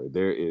daughter.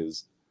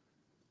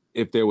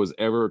 If there was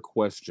ever a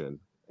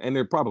question, and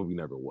there probably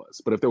never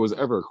was, but if there was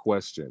ever a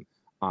question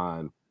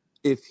on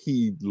if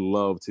he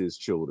loved his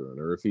children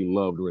or if he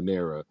loved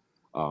Rhaenyra,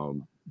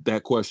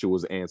 that question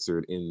was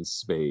answered in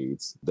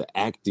spades. The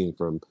acting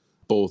from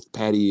both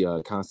Paddy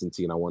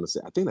Constantine, I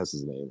think that's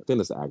his name. I think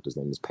that's the actor's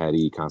name, is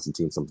Paddy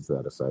Constantine, something to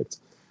that effect,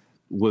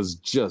 was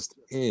just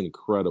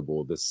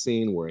incredible. The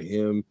scene where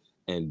him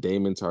and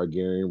Daemon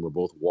Targaryen were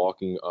both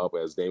walking up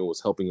as Daemon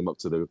was helping him up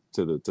to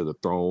the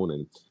throne,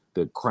 and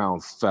the crown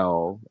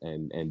fell,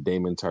 and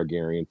Daemon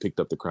Targaryen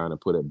picked up the crown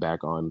and put it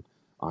back on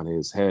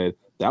his head.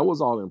 That was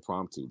all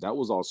impromptu. That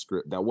was all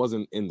script. That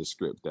wasn't in the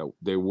script. That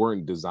they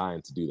weren't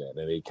designed to do that.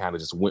 And they kind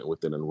of just went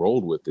with it and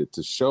rolled with it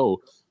to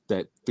show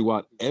that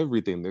throughout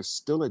everything, there's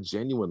still a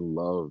genuine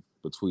love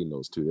between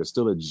those two. There's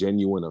still a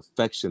genuine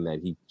affection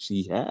that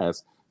she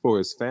has for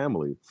his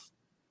family.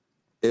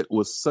 It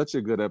was such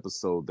a good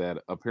episode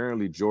that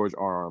apparently George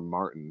R.R.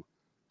 Martin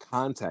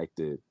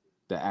contacted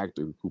the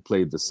actor who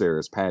played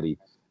Viserys, Paddy,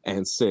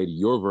 and said,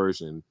 your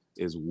version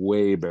is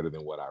way better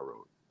than what I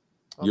wrote.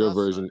 Your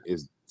version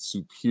is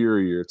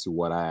superior to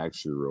what I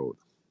actually wrote.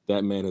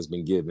 that man has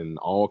been given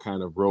all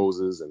kind of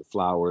roses and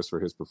flowers for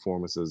his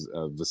performances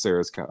of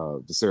Viserys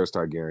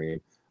Targaryen,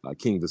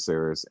 King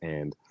Viserys,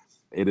 and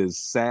it is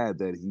sad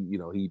that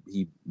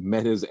he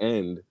met his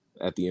end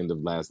at the end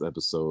of last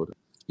episode,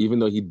 even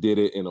though he did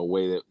it in a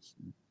way that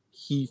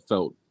he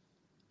felt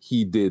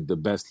he did the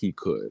best he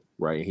could,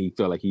 right? He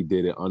felt like he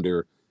did it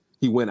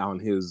he went on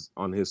his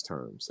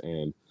terms.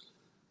 And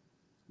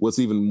what's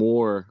even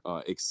more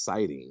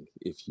exciting,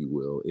 if you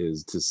will,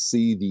 is to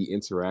see the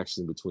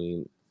interaction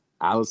between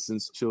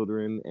Alicent's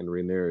children and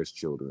Rhaenyra's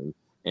children,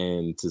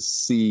 and to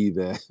see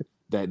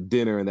that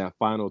dinner and that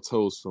final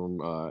toast from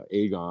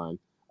Aegon,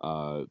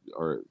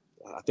 or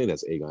I think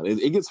that's Aegon.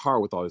 It gets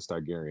hard with all these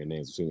Targaryen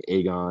names between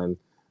Aegon,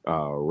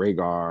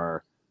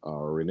 Rhaegar,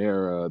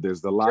 Rhaenyra.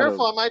 There's a lot.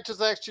 Careful, I might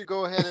just actually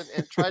go ahead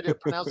and try to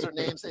pronounce their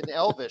names in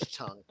Elvish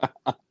tongue.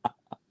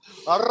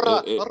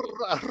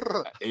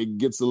 It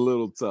gets a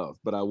little tough,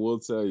 but I will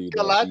tell you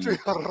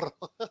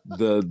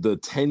the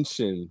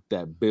tension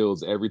that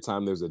builds every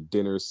time there's a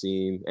dinner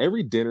scene,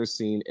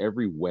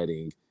 every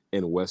wedding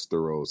in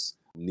Westeros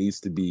needs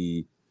to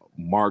be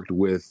marked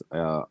with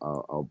a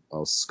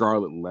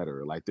scarlet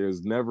letter. Like,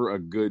 there's never a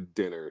good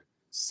dinner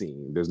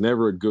scene. There's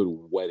never a good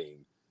wedding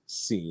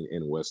scene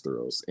in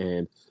Westeros.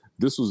 And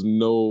this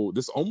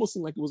almost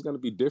seemed like it was going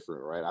to be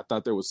different, right? I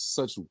thought there was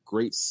such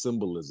great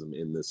symbolism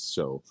in this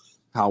show.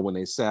 How when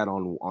they sat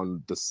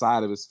on the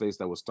side of his face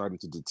that was starting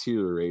to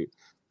deteriorate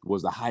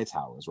was the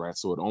Hightowers, right?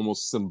 So it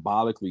almost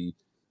symbolically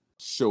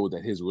showed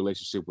that his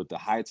relationship with the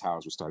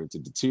Hightowers was starting to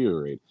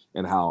deteriorate,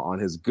 and how on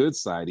his good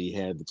side he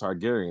had the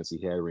Targaryens,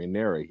 he had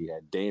Rhaenyra, he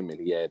had Daemon,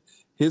 he had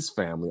his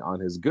family on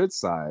his good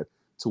side,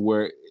 to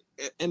where,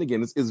 and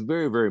again, it's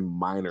very, very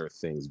minor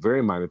things,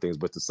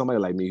 but to somebody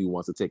like me who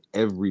wants to take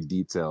every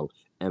detail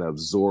and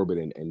absorb it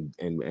and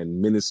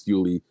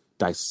minusculely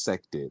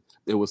dissect it,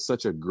 it was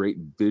such a great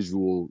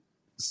visual,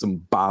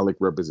 symbolic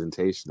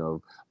representation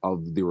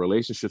of the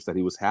relationships that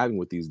he was having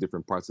with these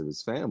different parts of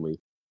his family.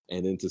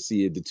 And then to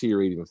see it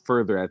deteriorate even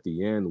further at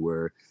the end,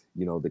 where,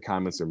 the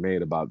comments are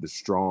made about the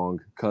strong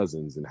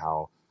cousins and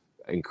how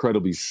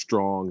incredibly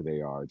strong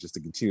they are, just to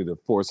continue to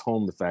force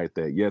home the fact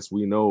that, yes,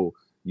 we know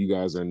you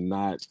guys are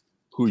not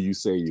who you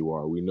say you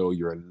are. We know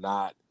you're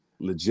not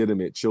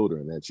legitimate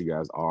children, that you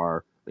guys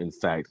are, in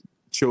fact,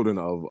 children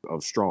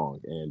of strong.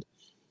 And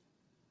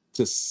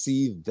to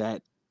see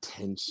that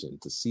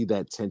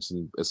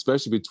tension,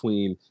 especially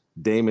between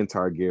Daemon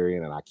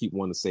Targaryen, and I keep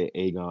wanting to say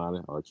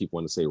Aegon, or I keep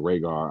wanting to say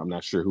Rhaegar. I'm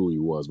not sure who he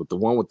was, but the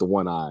one with the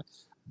one eye,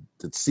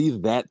 to see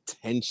that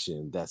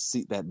tension,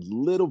 that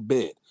little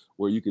bit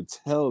where you could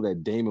tell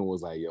that Daemon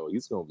was like, yo,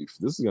 this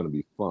is gonna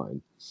be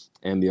fun.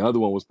 And the other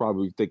one was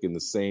probably thinking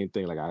the same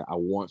thing, like, I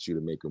want you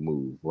to make a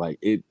move. Like,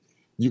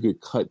 you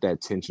could cut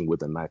that tension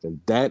with a knife. And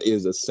that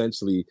is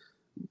essentially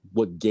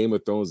what Game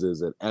of Thrones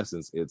is in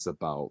essence. It's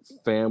about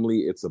family,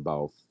 it's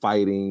about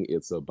fighting,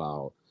 it's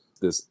about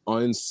this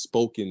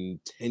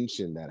unspoken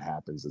tension that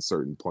happens at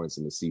certain points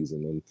in the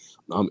season.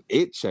 And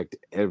it checked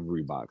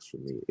every box for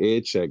me.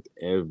 It checked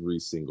every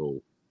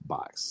single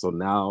box. So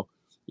now,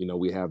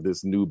 we have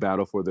this new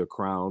battle for the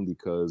crown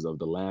because of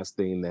the last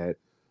thing that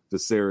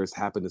Viserys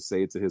happened to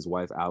say to his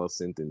wife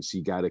Alicent, and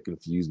she got it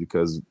confused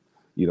because,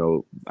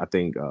 I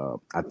think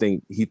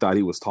he thought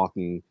he was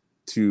talking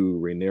to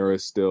Rhaenyra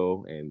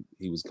still, and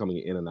he was coming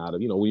in and out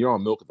of, when you're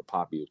on Milk of the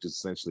Poppy, which is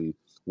essentially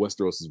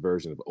Westeros'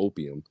 version of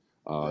opium,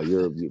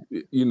 you're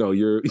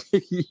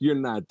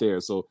not there.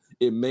 So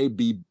it may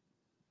be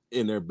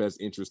in their best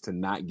interest to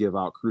not give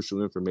out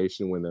crucial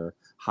information when they're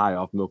high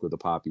off Milk of the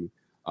Poppy.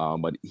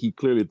 But he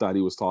clearly thought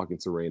he was talking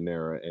to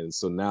Rhaenyra. And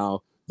so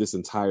now this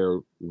entire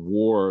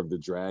war of the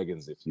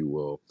dragons, if you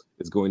will,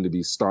 is going to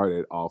be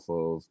started off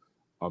of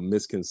a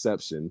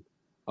misconception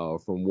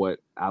from what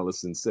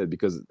Alicent said.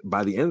 Because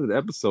by the end of the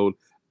episode,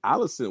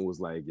 Alicent was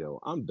like, yo,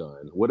 I'm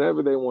done.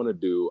 Whatever they want to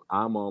do,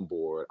 I'm on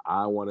board.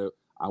 I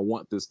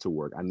want this to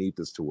work. I need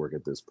this to work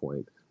at this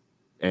point.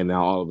 And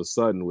now all of a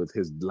sudden, with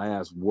his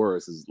last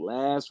words, his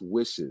last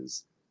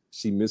wishes,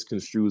 she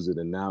misconstrues it.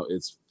 And now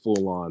it's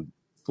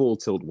full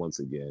tilt once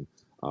again.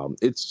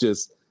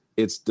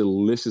 It's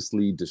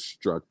deliciously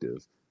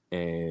destructive.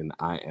 And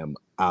I am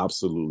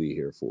absolutely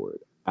here for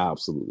it.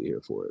 Absolutely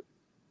here for it.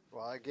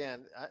 Well,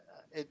 again,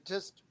 it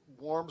just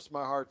warms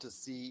my heart to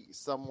see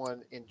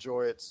someone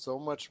enjoy it so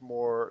much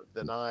more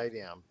than I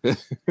am,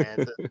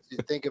 and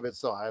to think of it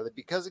so highly.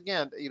 Because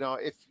again,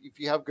 if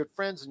you have good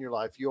friends in your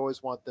life, you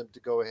always want them to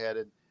go ahead,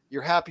 and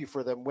you're happy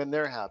for them when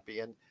they're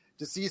happy. And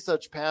to see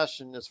such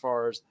passion as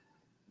far as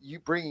you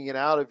bringing it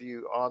out of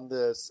you on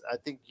this, I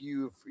think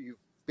you've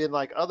been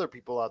like other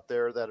people out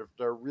there that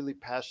are really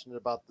passionate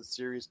about the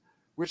series,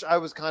 which I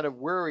was kind of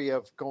wary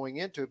of going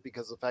into it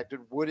because of the fact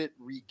that would it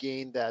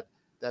regain that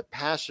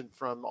passion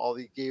from all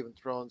the Game of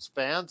Thrones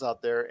fans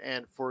out there,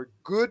 and for a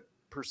good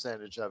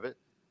percentage of it,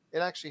 it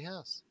actually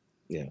has.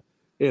 Yeah,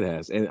 it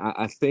has. And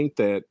I think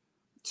that,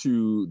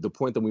 to the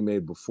point that we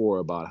made before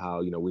about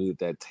how, we need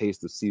that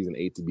taste of season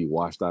 8 to be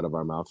washed out of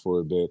our mouth for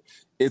a bit,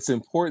 it's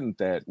important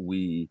that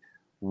we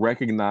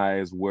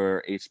recognize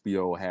where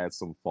HBO had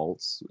some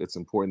faults. It's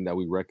important that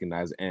we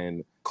recognize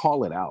and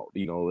call it out.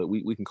 You know, that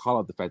we can call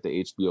out the fact that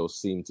HBO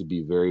seemed to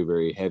be very,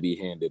 very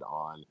heavy-handed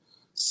on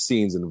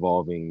scenes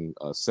involving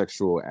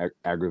sexual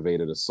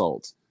aggravated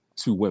assault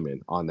to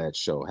women on that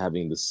show.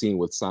 Having the scene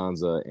with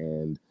Sansa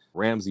and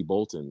Ramsay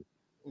Bolton,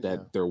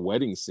 that their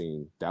wedding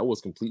scene, that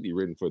was completely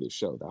written for the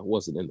show. That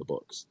wasn't in the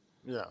books.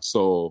 Yeah.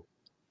 So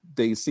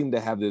they seem to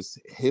have this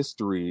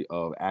history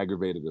of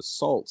aggravated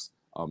assaults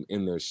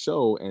in their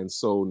show. And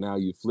so now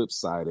you flip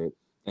side it.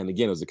 And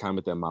again, it was a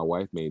comment that my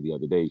wife made the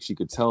other day. She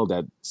could tell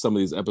that some of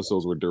these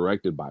episodes were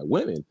directed by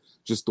women,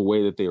 just the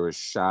way that they were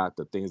shot,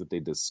 the things that they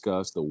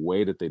discussed, the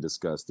way that they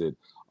discussed it,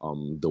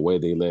 the way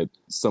they let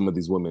some of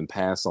these women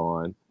pass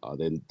on.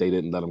 They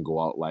didn't let them go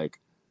out like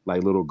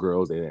little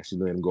girls. They actually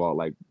let them go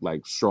out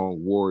like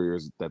strong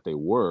warriors that they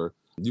were.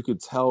 You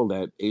could tell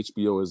that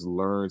HBO has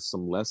learned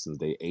some lessons.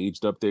 They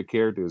aged up their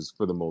characters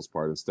for the most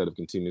part, instead of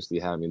continuously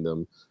having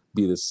them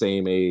be the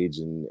same age.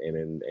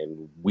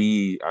 And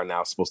we are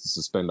now supposed to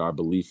suspend our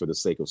belief for the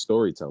sake of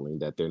storytelling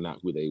that they're not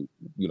who they,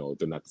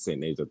 they're not the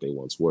same age that they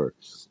once were.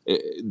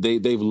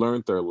 They've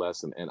learned their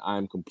lesson, and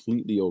I'm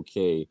completely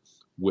okay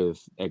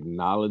with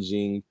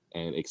acknowledging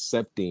and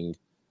accepting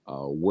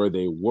where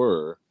they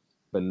were,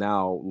 but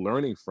now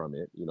learning from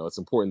it. It's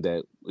important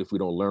that if we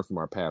don't learn from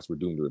our past, we're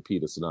doomed to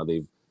repeat it. So now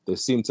they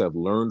seem to have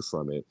learned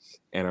from it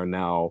and are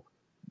now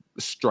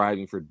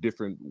striving for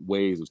different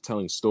ways of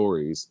telling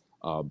stories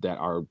that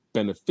are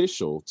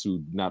beneficial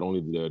to not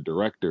only the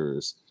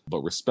directors, but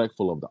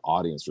respectful of the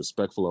audience,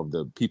 respectful of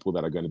the people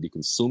that are going to be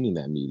consuming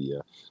that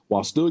media,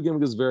 while still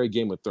giving us very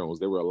Game of Thrones.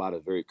 There were a lot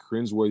of very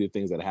cringeworthy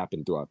things that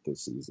happened throughout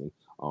this season,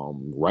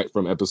 right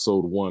from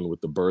episode 1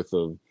 with the birth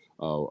of,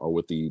 or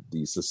with the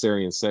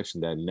cesarean section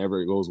that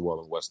never goes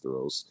well in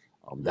Westeros.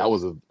 That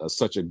was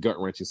such a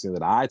gut-wrenching scene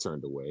that I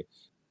turned away.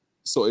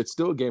 So it's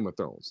still Game of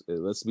Thrones.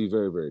 Let's be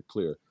very, very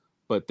clear.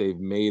 But they've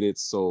made it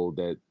so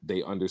that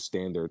they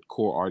understand their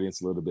core audience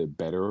a little bit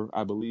better,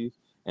 I believe,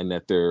 and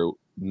that they're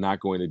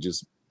not going to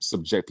just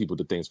subject people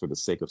to things for the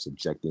sake of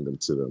subjecting them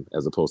to them,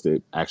 as opposed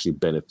to actually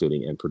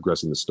benefiting and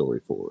progressing the story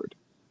forward.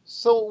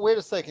 So wait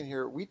a second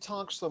here. We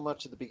talked so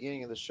much at the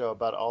beginning of the show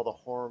about all the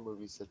horror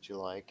movies that you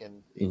like,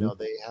 and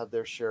they have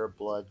their share of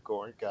blood,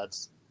 gore, and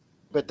guts.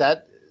 But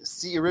that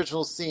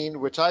original scene,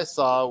 which I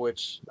saw,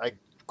 which I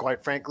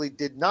quite frankly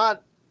did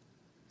not.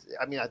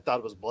 I mean, I thought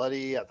it was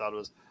bloody.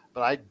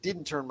 But I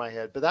didn't turn my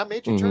head. But that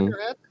made you turn your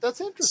head? That's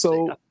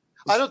interesting. So,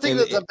 I don't think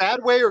that's a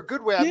bad way or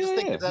good way. I'm just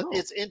thinking that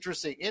it's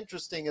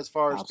interesting as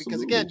far as,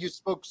 because again, you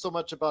spoke so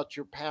much about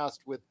your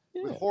past with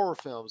horror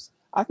films.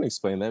 I can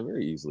explain that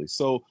very easily.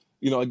 So,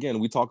 again,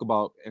 we talk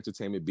about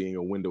entertainment being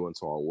a window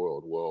into our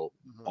world. Well,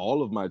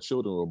 all of my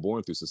children were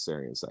born through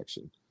cesarean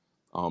section.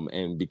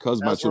 And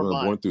because my children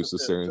were born through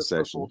cesarean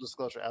section, full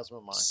disclosure, as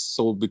were mine.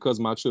 So because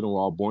my children were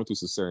all born through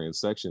cesarean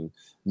section,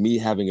 me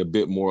having a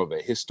bit more of a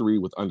history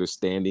with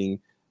understanding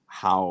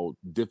how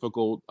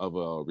difficult of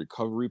a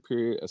recovery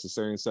period a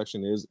cesarean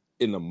section is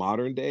in the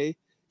modern day,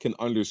 can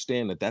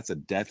understand that that's a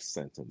death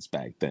sentence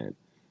back then.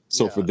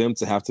 So for them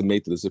to have to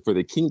make for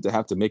the king to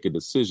have to make a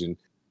decision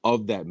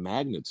of that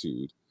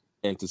magnitude,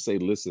 and to say,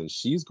 listen,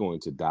 she's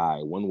going to die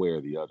one way or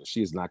the other.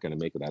 She is not going to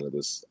make it out of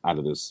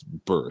this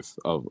birth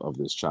of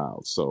this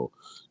child. So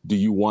do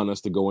you want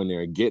us to go in there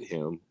and get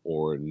him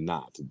or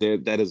not?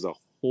 That is a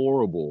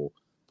horrible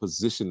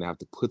position to have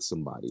to put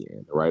somebody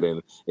in, right?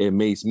 And it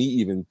makes me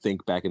even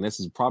think back, and this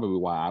is probably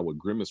why I would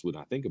grimace when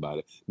I think about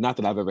it. Not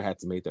that I've ever had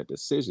to make that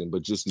decision,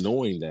 but just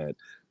knowing that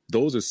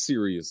those are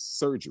serious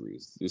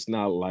surgeries. It's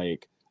not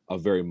like a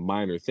very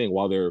minor thing.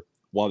 While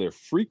they're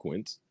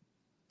frequent,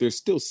 there's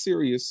still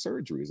serious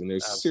surgeries, and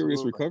there's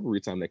serious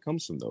recovery time that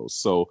comes from those.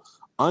 So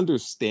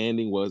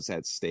understanding what's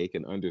at stake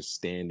and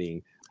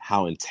understanding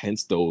how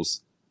intense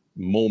those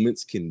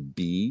moments can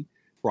be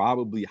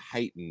probably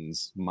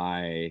heightens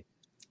my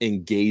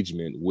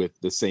engagement with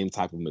the same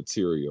type of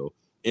material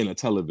in a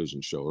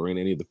television show or in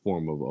any of the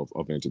form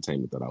of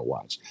entertainment that I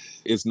watch.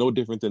 It's no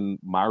different than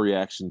my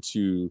reaction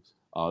to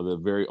the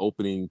very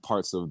opening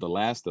parts of The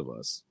Last of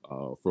Us,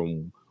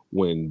 from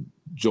when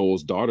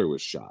Joel's daughter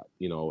was shot.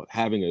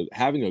 Having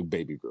a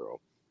baby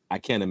girl, I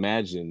can't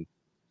imagine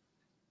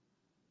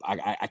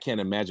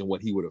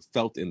what he would have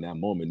felt in that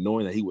moment,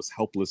 knowing that he was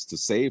helpless to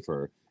save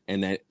her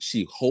and that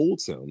she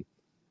holds him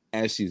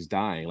as she's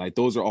dying. Like,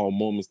 those are all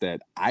moments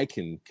that I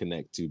can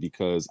connect to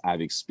because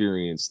I've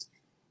experienced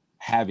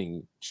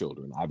having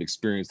children. I've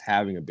experienced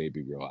having a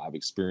baby girl. I've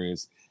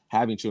experienced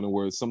having children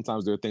where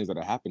sometimes there are things that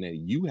are happening that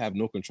you have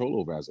no control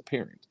over as a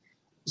parent.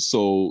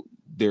 So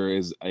there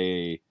is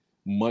a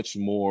much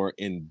more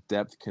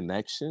in-depth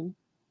connection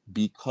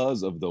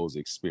because of those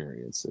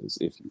experiences,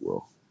 if you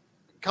will.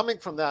 Coming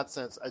from that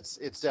sense,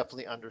 it's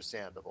definitely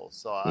understandable.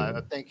 So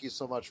I thank you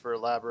so much for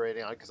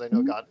elaborating on it, because I know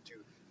it got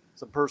into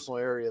some personal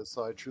areas.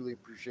 So I truly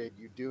appreciate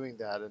you doing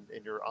that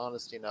and your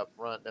honesty and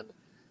upfront. And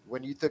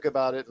when you think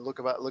about it and look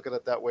at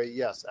it that way,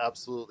 yes,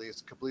 absolutely,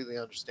 it's completely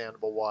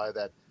understandable why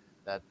that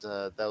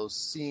those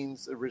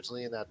scenes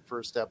originally in that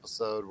first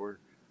episode were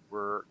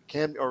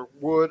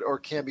would or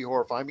can be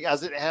horrifying,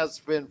 as it has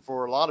been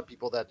for a lot of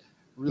people that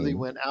really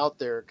went out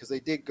there, because they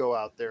did go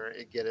out there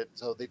and get it.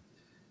 So they,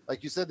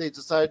 like you said, they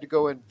decided to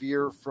go and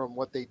veer from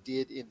what they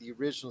did in the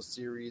original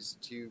series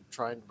to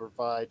try and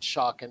provide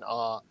shock and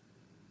awe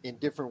in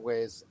different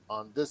ways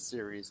on this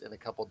series in a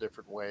couple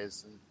different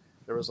ways. And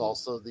there was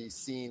also the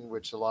scene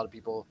which a lot of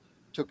people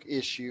took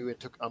issue and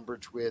took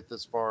umbrage with,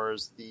 as far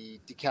as the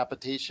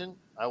decapitation,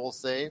 I will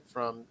say,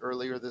 from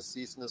earlier this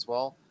season as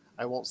well.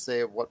 I won't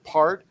say of what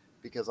part,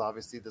 because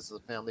obviously this is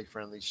a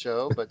family-friendly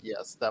show, but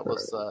yes, that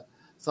was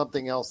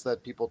something else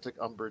that people took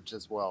umbrage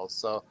as well.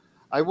 So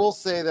I will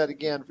say that,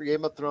 again, for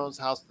Game of Thrones,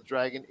 House of the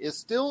Dragon is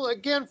still,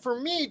 again, for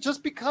me,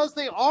 just because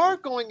they are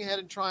going ahead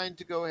and trying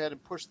to go ahead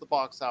and push the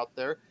box out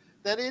there,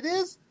 that it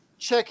is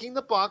checking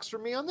the box for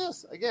me on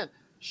this. Again,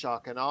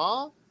 shock and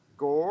awe,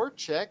 gore,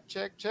 check.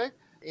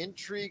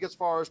 Intrigue, as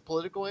far as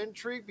political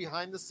intrigue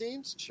behind the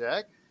scenes,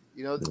 check.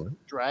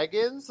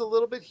 Dragons a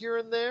little bit here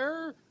and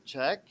there,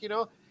 check.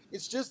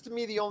 It's just, to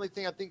me, the only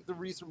thing, I think the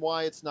reason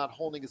why it's not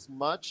holding as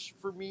much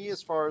for me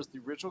as far as the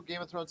original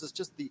Game of Thrones is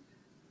just the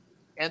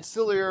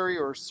ancillary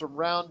or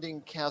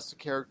surrounding cast of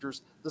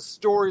characters. The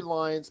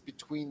storylines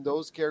between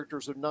those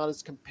characters are not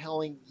as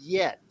compelling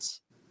yet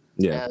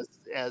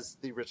as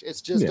the original.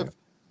 It's just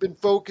been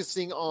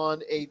focusing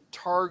on a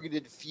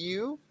targeted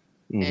few.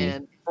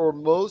 And for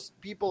most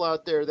people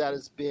out there, that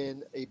has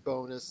been a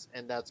bonus,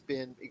 and that's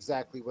been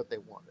exactly what they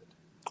wanted.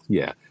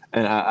 Yeah.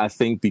 And I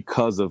think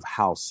because of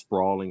how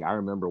sprawling, I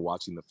remember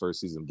watching the first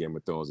season of Game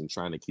of Thrones and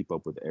trying to keep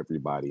up with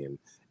everybody and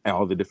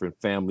all the different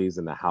families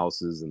and the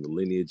houses and the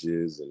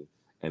lineages,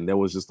 and there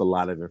was just a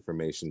lot of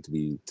information to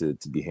be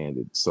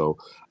handed. So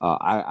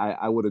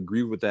I would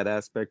agree with that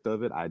aspect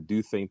of it. I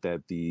do think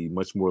that the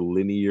much more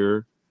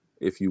linear,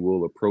 if you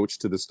will, approach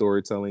to the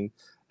storytelling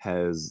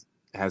has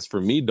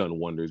for me done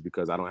wonders,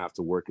 because I don't have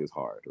to work as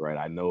hard, right?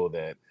 I know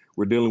that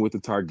we're dealing with the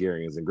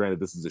Targaryens, and granted,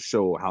 this is a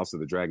show, House of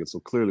the Dragon, so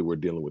clearly we're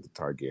dealing with the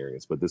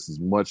Targaryens, but this is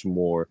much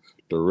more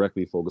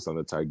directly focused on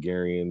the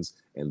Targaryens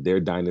and their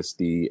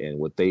dynasty and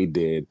what they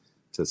did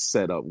to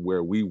set up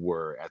where we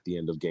were at the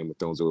end of Game of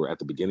Thrones, or at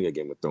the beginning of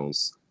Game of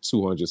Thrones,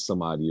 200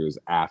 some odd years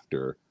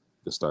after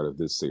the start of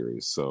this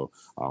series. So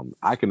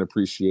I can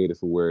appreciate it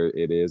for where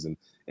it is, and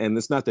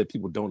it's not that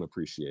people don't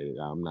appreciate it.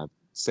 I'm not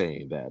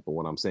saying that, but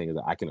what I'm saying is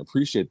that I can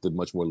appreciate the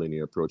much more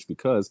linear approach,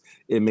 because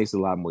it makes it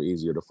a lot more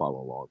easier to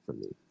follow along for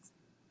me.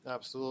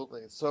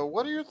 Absolutely. So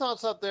what are your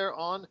thoughts out there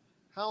on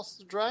House of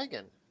the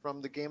Dragon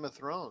from the Game of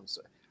Thrones?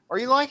 Are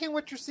you liking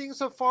what you're seeing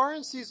so far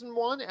in season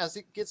 1 as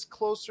it gets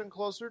closer and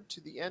closer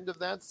to the end of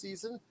that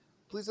season?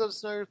 Please let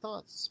us know your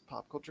thoughts.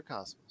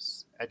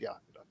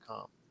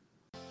 popculturecosmos@yahoo.com.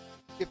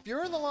 If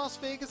you're in the Las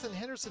Vegas and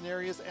Henderson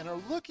areas and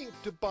are looking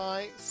to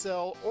buy,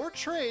 sell, or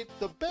trade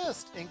the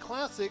best in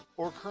classic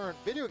or current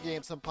video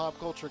games and pop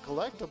culture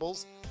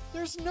collectibles,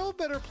 there's no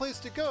better place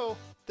to go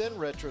than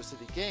Retro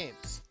City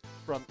Games.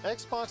 From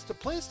Xbox to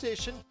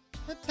PlayStation,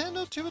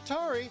 Nintendo to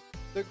Atari,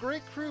 the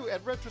great crew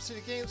at Retro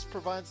City Games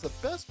provides the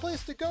best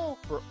place to go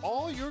for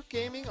all your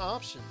gaming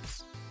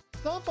options.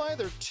 Stop by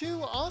their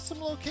 2 awesome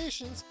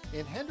locations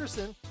in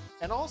Henderson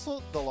and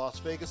also the Las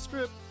Vegas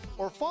Strip,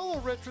 or follow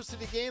Retro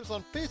City Games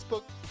on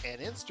Facebook and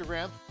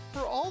Instagram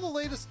for all the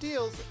latest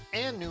deals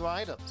and new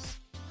items.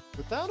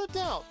 Without a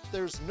doubt,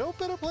 there's no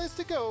better place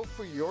to go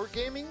for your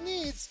gaming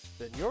needs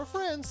than your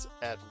friends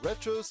at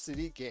Retro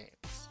City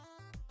Games.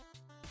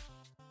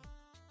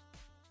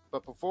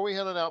 But before we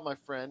head on out, my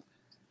friend,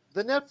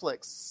 the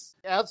Netflix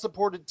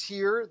ad-supported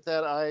tier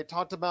that I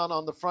talked about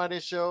on the Friday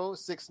show,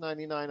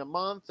 $6.99 a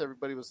month.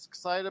 Everybody was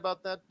excited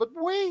about that. But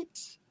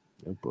wait!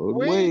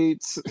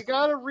 Wait. You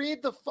got to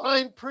read the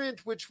fine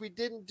print, which we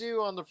didn't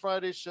do on the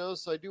Friday show.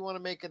 So I do want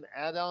to make an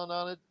add-on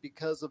on it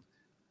because of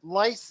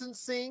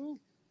licensing,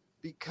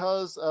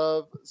 because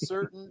of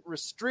certain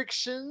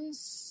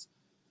restrictions,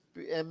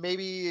 and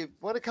maybe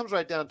when it comes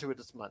right down to it,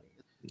 it's money.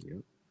 Yep.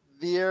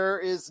 There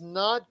is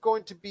not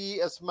going to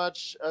be as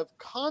much of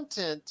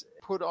content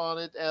put on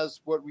it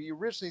as what we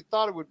originally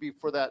thought it would be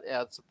for that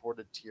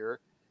ad-supported tier.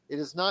 It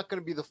is not going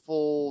to be the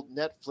full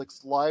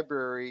Netflix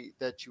library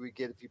that you would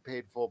get if you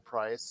paid full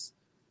price.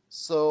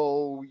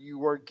 So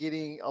you are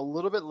getting a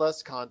little bit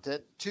less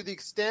content to the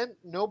extent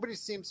nobody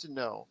seems to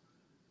know.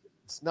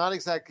 It's not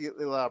exactly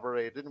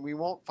elaborated, and we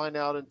won't find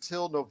out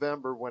until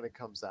November when it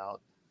comes out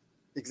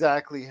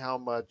exactly how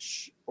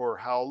much or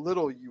how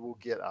little you will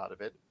get out of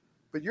it.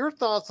 But your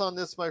thoughts on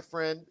this, my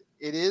friend?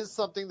 It is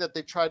something that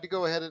they tried to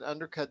go ahead and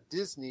undercut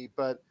Disney,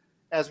 but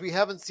as we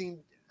haven't seen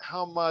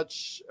how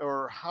much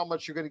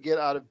you're going to get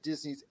out of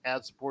Disney's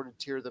ad-supported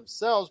tier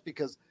themselves,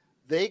 because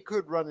they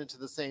could run into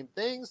the same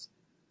things,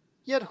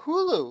 yet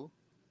Hulu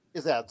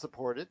is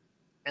ad-supported,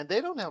 and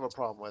they don't have a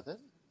problem with it.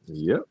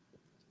 Yep.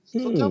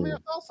 So tell me your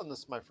thoughts on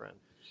this, my friend.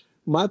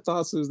 My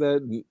thoughts is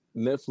that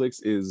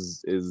Netflix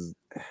is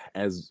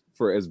as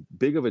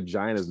big of a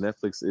giant as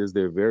Netflix is,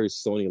 they're very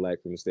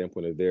Sony-like from the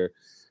standpoint of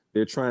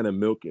they're trying to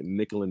milk and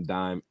nickel and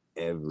dime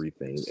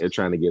everything. They're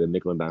trying to get a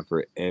nickel and dime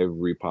for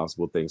every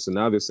possible thing. So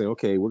now they're saying,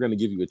 okay, we're going to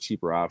give you a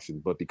cheaper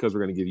option, but because we're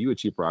going to give you a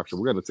cheaper option,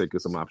 we're going to take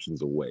some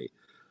options away.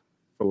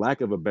 for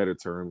lack of a better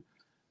term,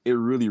 it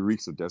really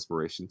reeks of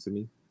desperation to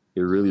me.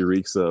 It really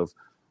reeks of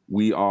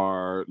we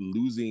are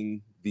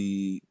losing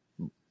the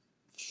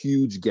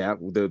huge gap.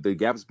 The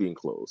gap's being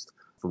closed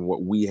from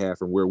what we have,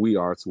 from where we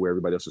are to where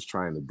everybody else is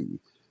trying to be.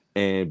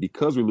 And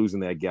because we're losing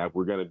that gap,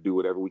 we're going to do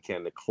whatever we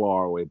can to claw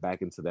our way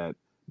back into that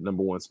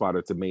number one spot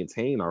or to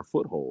maintain our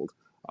foothold.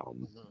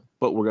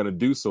 But we're going to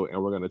do so,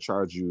 and we're going to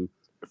charge you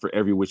for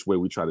every which way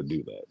we try to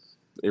do that.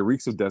 It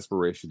reeks of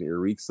desperation. It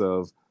reeks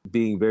of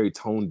being very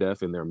tone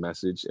deaf in their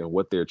message and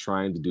what they're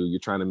trying to do. You're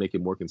trying to make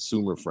it more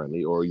consumer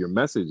friendly, or your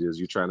message is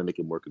you're trying to make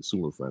it more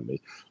consumer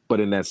friendly.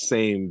 But in that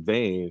same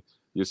vein,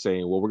 you're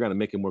saying, well, we're going to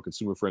make it more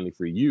consumer friendly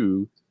for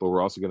you, but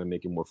we're also going to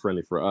make it more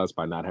friendly for us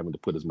by not having to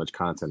put as much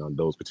content on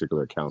those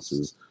particular accounts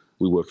as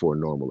we would for a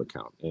normal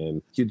account.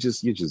 And you're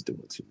just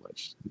doing too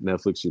much.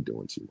 Netflix, you're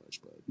doing too much,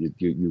 bro. You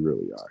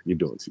really are. You're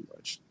doing too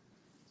much.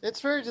 It's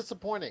very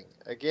disappointing.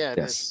 Again,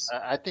 yes.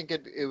 I think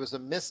it was a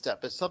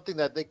misstep. It's something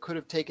that they could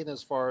have taken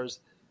as far as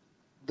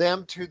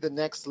them to the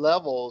next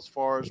level, as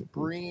far as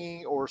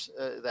bringing or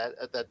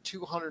that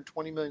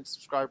 220 million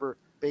subscriber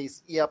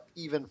base up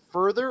even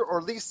further, or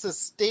at least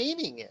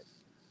sustaining it.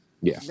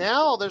 Yeah.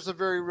 Now there's a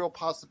very real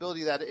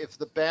possibility that if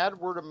the bad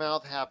word of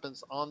mouth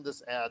happens on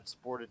this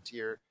ad-supported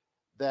tier,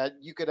 that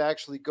you could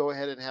actually go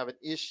ahead and have an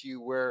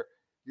issue where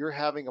you're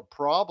having a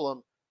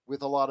problem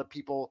with a lot of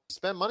people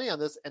spend money on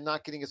this and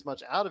not getting as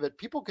much out of it.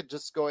 People could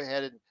just go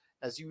ahead and,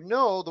 as you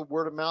know, the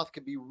word of mouth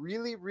can be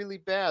really, really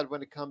bad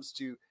when it comes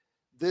to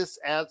this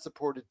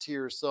ad-supported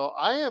tier. So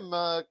I am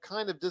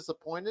kind of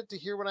disappointed to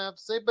hear what I have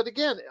to say. But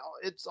again,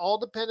 it's all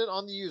dependent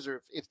on the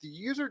user. If the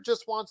user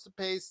just wants to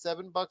pay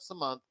 $7 a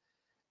month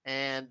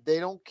and they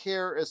don't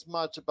care as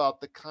much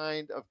about the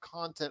kind of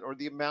content or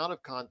the amount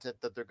of content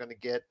that they're going to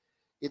get,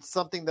 it's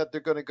something that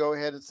they're going to go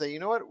ahead and say, you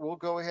know what, we'll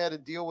go ahead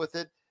and deal with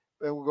it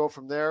and we'll go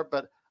from there.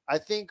 But I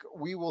think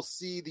we will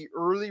see the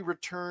early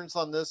returns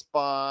on this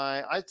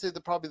by, I'd say,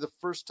 probably the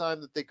first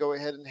time that they go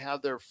ahead and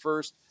have their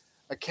first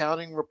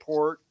accounting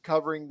report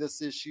covering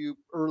this issue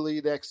early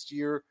next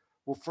year.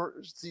 We'll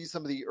see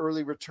some of the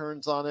early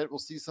returns on it. We'll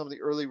see some of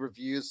the early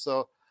reviews.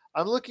 So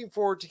I'm looking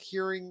forward to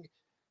hearing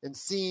and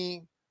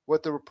seeing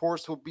what the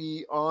reports will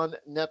be on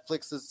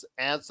Netflix's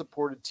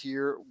ad-supported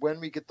tier when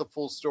we get the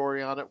full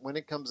story on it, when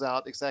it comes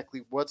out,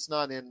 exactly what's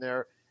not in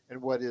there and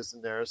what is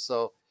in there.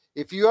 So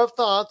if you have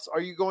thoughts,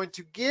 are you going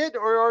to get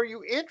or are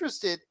you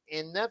interested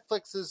in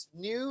Netflix's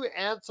new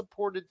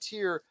ad-supported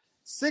tier,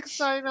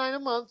 $6.99 a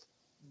month,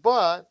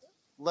 but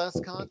less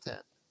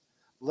content?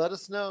 Let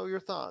us know your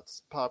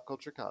thoughts.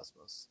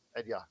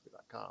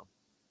 popculturecosmos@yahoo.com.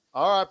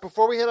 All right,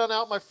 before we head on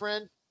out, my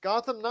friend,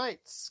 Gotham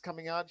Knights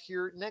coming out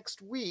here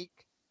next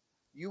week.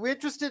 You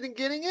interested in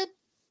getting it?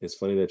 It's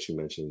funny that you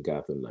mentioned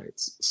Gotham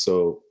Knights.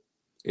 So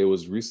it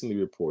was recently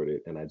reported,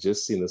 and I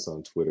just seen this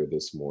on Twitter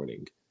this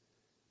morning,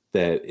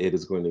 that it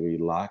is going to be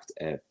locked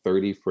at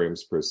 30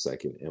 frames per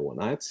second. And when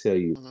I tell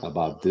you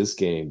about this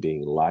game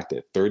being locked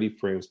at 30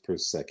 frames per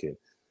second,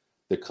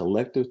 the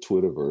collective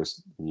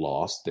Twitterverse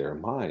lost their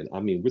mind.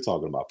 I mean, we're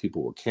talking about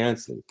people were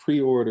canceling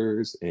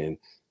pre-orders and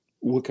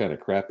what kind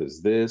of crap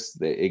is this?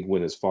 They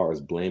went as far as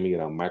blaming it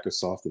on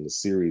Microsoft and the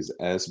Series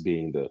S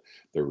being the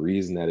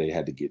reason that it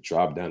had to get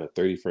dropped down to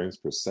 30 frames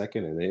per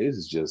second. And it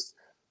is just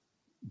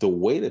the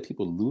way that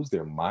people lose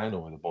their mind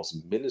over the most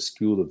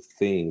minuscule of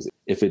things.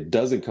 If it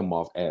doesn't come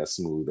off as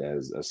smooth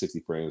as a 60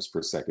 frames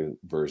per second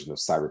version of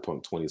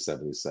Cyberpunk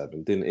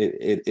 2077, then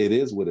it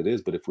is what it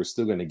is. But if we're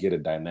still going to get a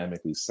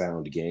dynamically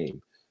sound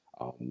game,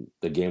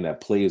 the game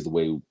that plays the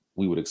way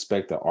we would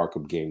expect the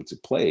Arkham game to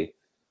play,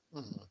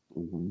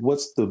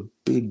 what's the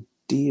big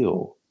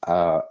deal?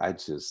 The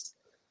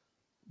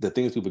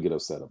things people get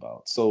upset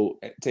about. So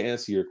to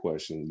answer your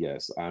question,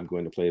 yes, I'm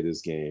going to play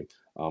this game.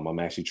 I'm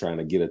actually trying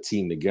to get a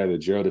team together.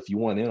 Gerald, if you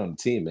want in on the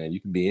team, man,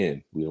 you can be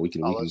in. You know, we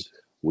can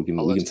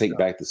take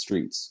back the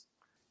streets.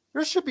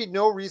 There should be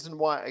no reason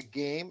why a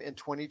game in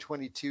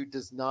 2022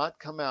 does not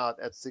come out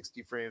at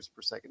 60 frames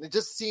per second. It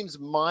just seems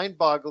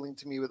mind-boggling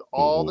to me with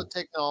all the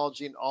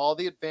technology and all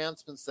the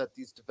advancements that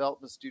these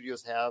development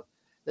studios have,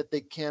 that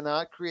they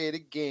cannot create a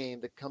game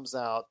that comes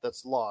out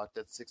that's locked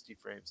at 60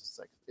 frames a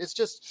second. It's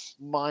just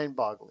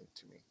mind-boggling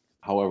to me.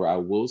 However, I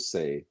will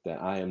say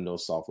that I am no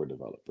software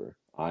developer.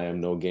 I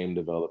am no game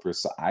developer,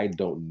 so I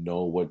don't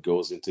know what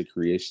goes into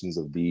creations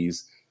of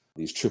these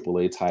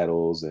AAA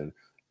titles and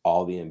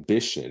all the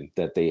ambition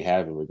that they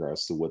have in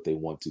regards to what they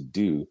want to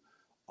do.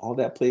 All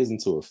that plays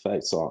into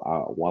effect. So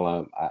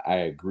while I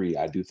agree,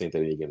 I do think that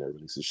any game that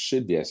releases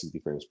should be at 60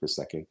 frames per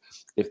second.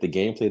 If the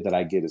gameplay that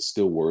I get is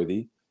still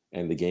worthy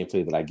and the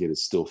gameplay that I get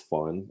is still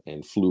fun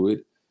and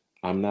fluid,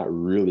 I'm not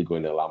really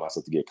going to allow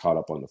myself to get caught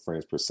up on the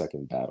frames per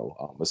second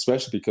battle,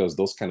 especially because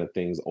those kind of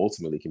things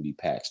ultimately can be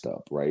patched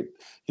up, right?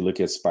 You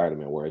look at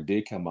Spider-Man, where it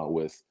did come out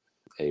with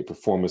a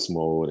performance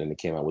mode and it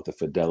came out with a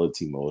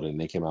fidelity mode, and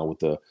they came out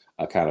with a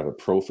kind of a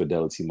pro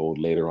fidelity mode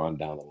later on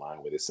down the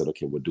line where they said,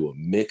 okay, we'll do a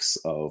mix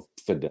of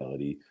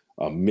fidelity,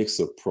 a mix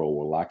of pro,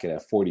 we'll lock it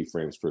at 40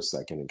 frames per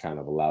second and kind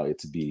of allow it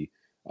to be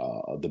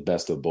the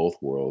best of both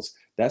worlds.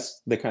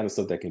 That's the kind of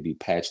stuff that can be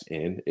patched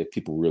in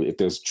if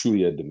there's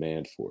truly a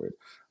demand for it.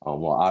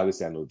 Well,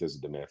 obviously, I know there's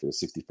a demand for the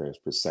 60 frames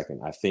per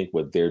second. I think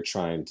what they're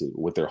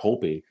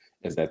hoping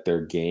is that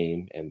their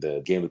game and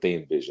the game that they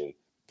envision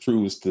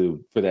proves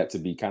for that to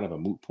be kind of a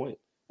moot point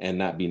and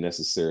not be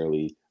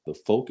necessarily the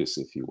focus,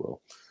 if you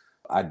will.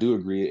 I do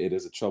agree it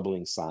is a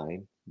troubling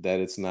sign that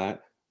it's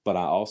not, but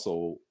I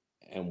also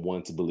am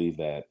one to believe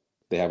that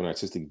they have an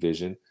artistic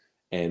vision,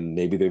 and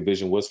maybe their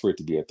vision was for it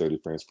to be at 30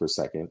 frames per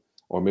second,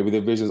 or maybe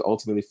their vision is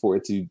ultimately for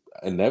it to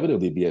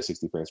inevitably be at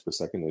 60 frames per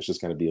second. It's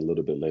just going to be a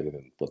little bit later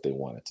than what they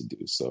want it to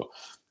do. So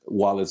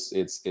while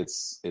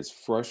it's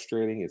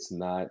frustrating, it's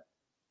not,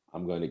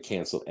 I'm going to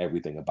cancel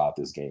everything about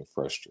this game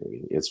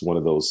frustrating. It's one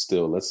of those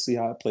still, let's see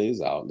how it plays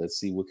out. Let's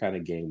see what kind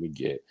of game we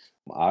get.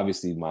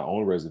 Obviously, my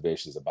own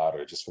reservations about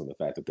it are just from the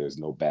fact that there's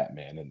no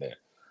Batman in there.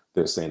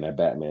 They're saying that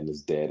Batman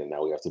is dead, and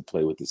now we have to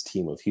play with this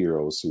team of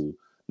heroes who,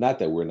 not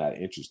that we're not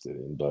interested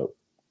in, but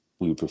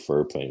we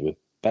prefer playing with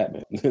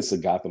Batman. It's a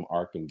Gotham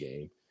Arkham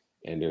game,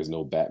 and there's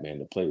no Batman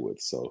to play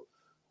with. So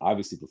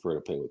obviously prefer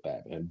to play with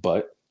Batman.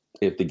 But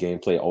if the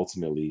gameplay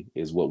ultimately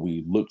is what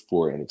we look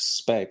for and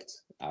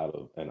expect out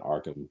of an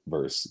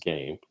Arkhamverse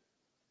game,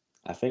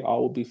 I think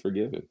all will be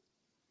forgiven.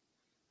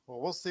 Well,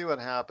 we'll see what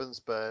happens.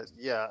 But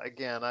yeah,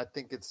 again, I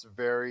think it's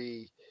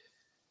very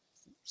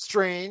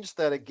strange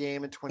that a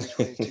game in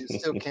 2022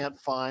 still can't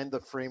find the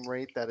frame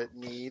rate that it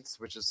needs,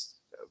 which is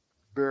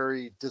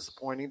very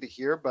disappointing to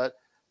hear. But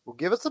we'll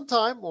give it some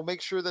time. We'll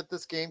make sure that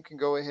this game can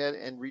go ahead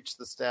and reach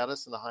the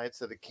status and the heights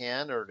that it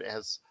can, or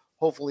has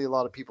hopefully a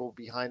lot of people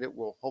behind it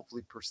will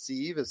hopefully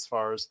perceive as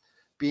far as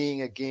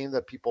being a game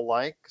that people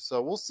like.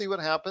 So we'll see what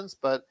happens.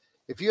 But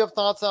if you have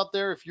thoughts out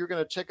there, if you're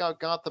going to check out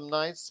Gotham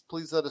Knights,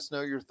 please let us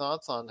know your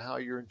thoughts on how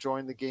you're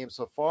enjoying the game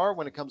so far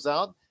when it comes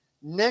out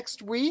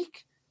next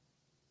week.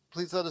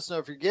 Please let us know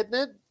if you're getting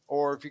it,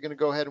 or if you're going to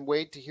go ahead and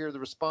wait to hear the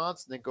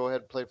response and then go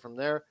ahead and play from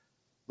there.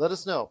 Let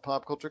us know,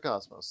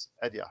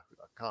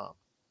 popculturecosmos@yahoo.com.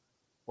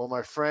 Well,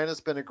 my friend,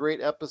 it's been a great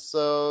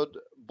episode.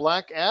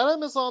 Black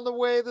Adam is on the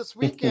way this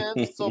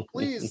weekend, so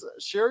please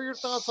share your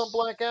thoughts on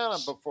Black Adam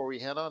before we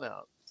head on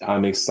out.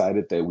 I'm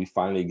excited that we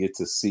finally get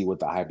to see what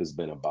the hype has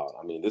been about.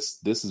 I mean,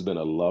 this has been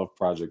a love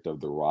project of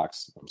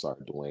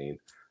Dwayne.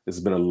 This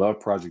has been a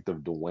love project of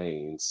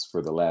Dwayne's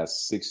for the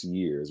last 6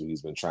 years.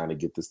 He's been trying to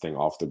get this thing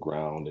off the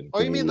ground. And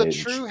you mean the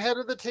true head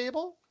of the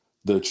table?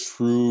 The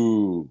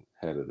true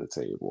head of the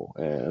table.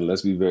 And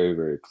let's be very,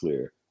 very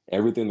clear.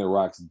 Everything The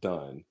Rock's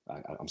done,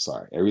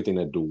 everything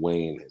that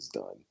Dwayne has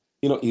done,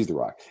 he's The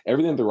Rock.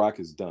 Everything The Rock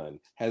has done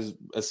has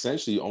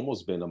essentially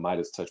almost been a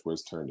Midas touch where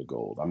it's turned to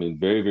gold. I mean,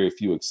 very, very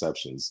few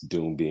exceptions,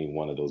 Doom being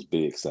one of those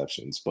big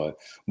exceptions. But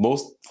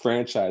most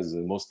franchises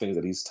and most things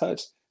that he's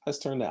touched has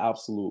turned to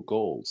absolute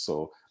gold.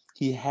 So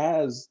he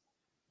has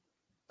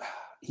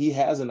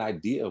an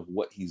idea of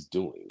what he's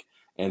doing.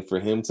 And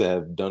for him to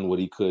have done what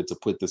he could to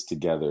put this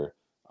together,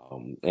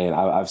 and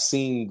I've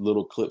seen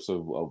little clips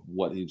of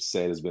what he's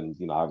said has been,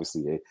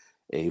 obviously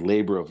a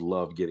labor of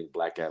love getting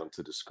Black Adam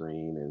to the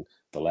screen. And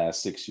the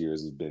last 6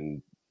 years has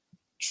been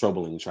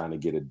troubling trying to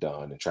get it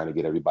done and trying to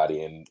get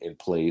everybody in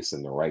place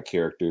and the right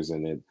characters.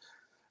 And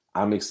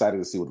I'm excited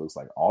to see what it looks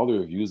like. All the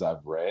reviews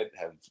I've read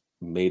have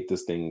made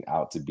this thing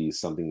out to be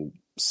something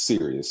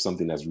serious,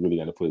 something that's really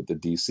going to put the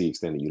DC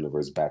Extended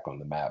Universe back on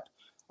the map.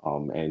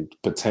 And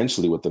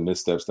potentially with the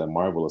missteps that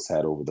Marvel has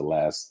had over the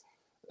last,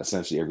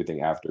 essentially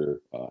everything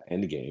after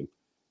Endgame,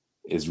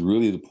 is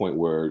really the point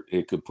where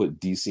it could put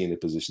DC in a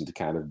position to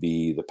kind of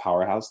be the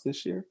powerhouse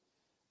this year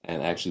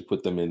and actually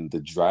put them in the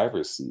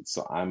driver's seat.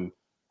 So I'm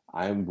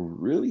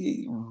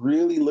really,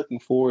 really looking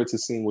forward to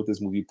seeing what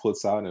this movie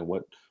puts out and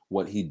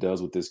what he does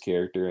with this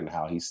character and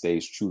how he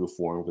stays true to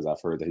form, because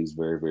I've heard that he's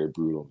very, very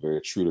brutal,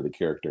 very true to the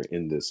character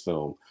in this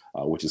film,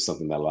 which is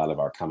something that a lot of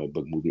our comic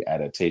book movie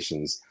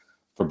adaptations,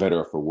 for better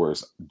or for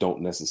worse,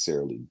 don't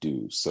necessarily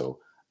do. So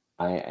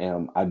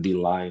I'd be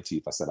lying to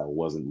you if I said I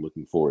wasn't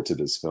looking forward to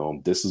this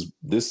film. This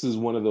is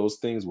one of those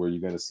things where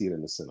you're going to see it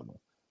in the cinema.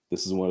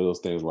 This is one of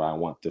those things where I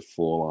want the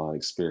full-on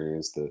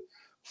experience, the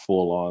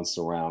full-on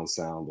surround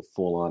sound, the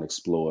full-on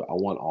explode. I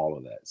want all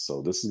of that.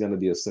 So this is going to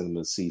be a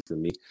cinema see for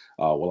me.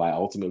 Will I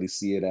ultimately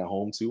see it at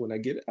home too when I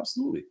get it?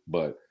 Absolutely.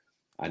 But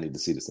I need to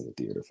see this in the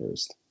theater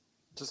first.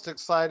 Just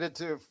excited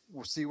to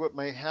see what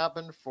may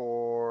happen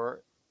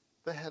for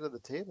the head of the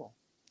table,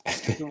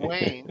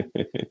 Dwayne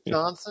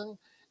Johnson,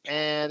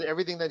 and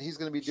everything that he's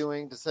going to be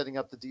doing to setting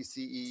up the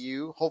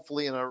DCEU,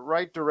 hopefully in a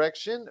right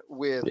direction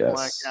with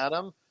Black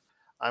Adam.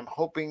 I'm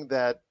hoping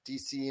that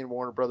DC and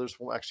Warner Brothers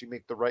will actually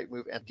make the right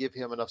move and give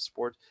him enough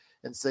support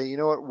and say, you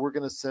know what, we're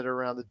going to set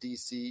around the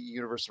DC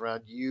universe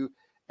around you,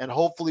 and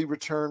hopefully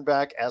return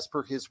back as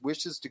per his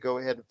wishes to go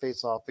ahead and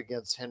face off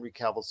against Henry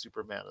Cavill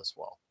Superman as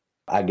well.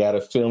 I got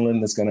a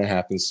feeling it's going to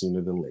happen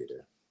sooner than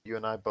later. You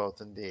and I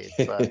both, indeed.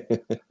 But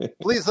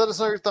please let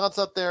us know your thoughts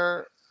out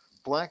there.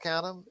 Black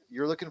Adam,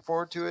 you're looking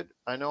forward to it.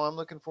 I know I'm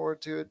looking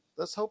forward to it.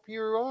 Let's hope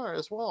you are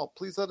as well.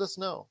 Please let us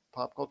know.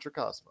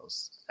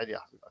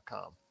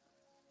 PopCultureCosmos@yahoo.com.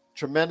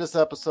 Tremendous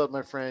episode,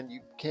 my friend.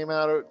 You came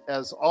out,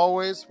 as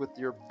always, with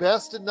your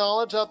best in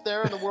knowledge out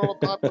there in the world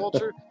of pop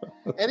culture.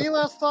 Any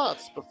last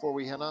thoughts before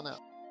we head on out?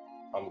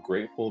 I'm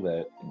grateful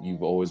that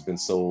you've always been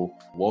so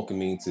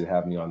welcoming to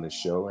have me on this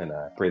show, and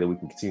I pray that we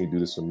can continue to do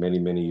this for many,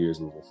 many years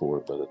moving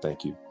forward, brother.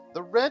 Thank you.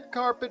 The red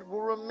carpet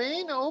will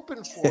remain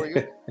open for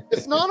you.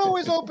 It's not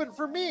always open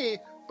for me,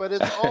 but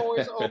it's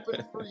always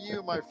open for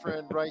you, my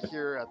friend, right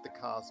here at the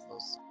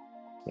Cosmos.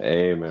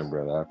 Amen,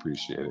 brother. I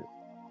appreciate it.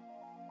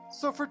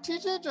 So for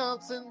TJ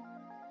Johnson,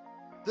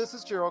 this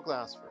is Gerald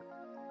Glassford.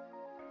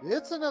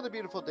 It's another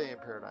beautiful day in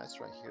paradise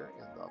right here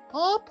in the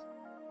Pop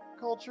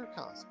Culture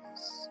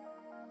Cosmos.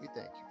 We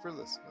thank you for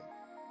listening.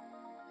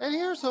 And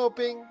here's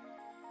hoping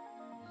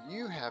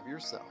you have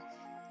yourself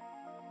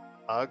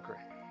a great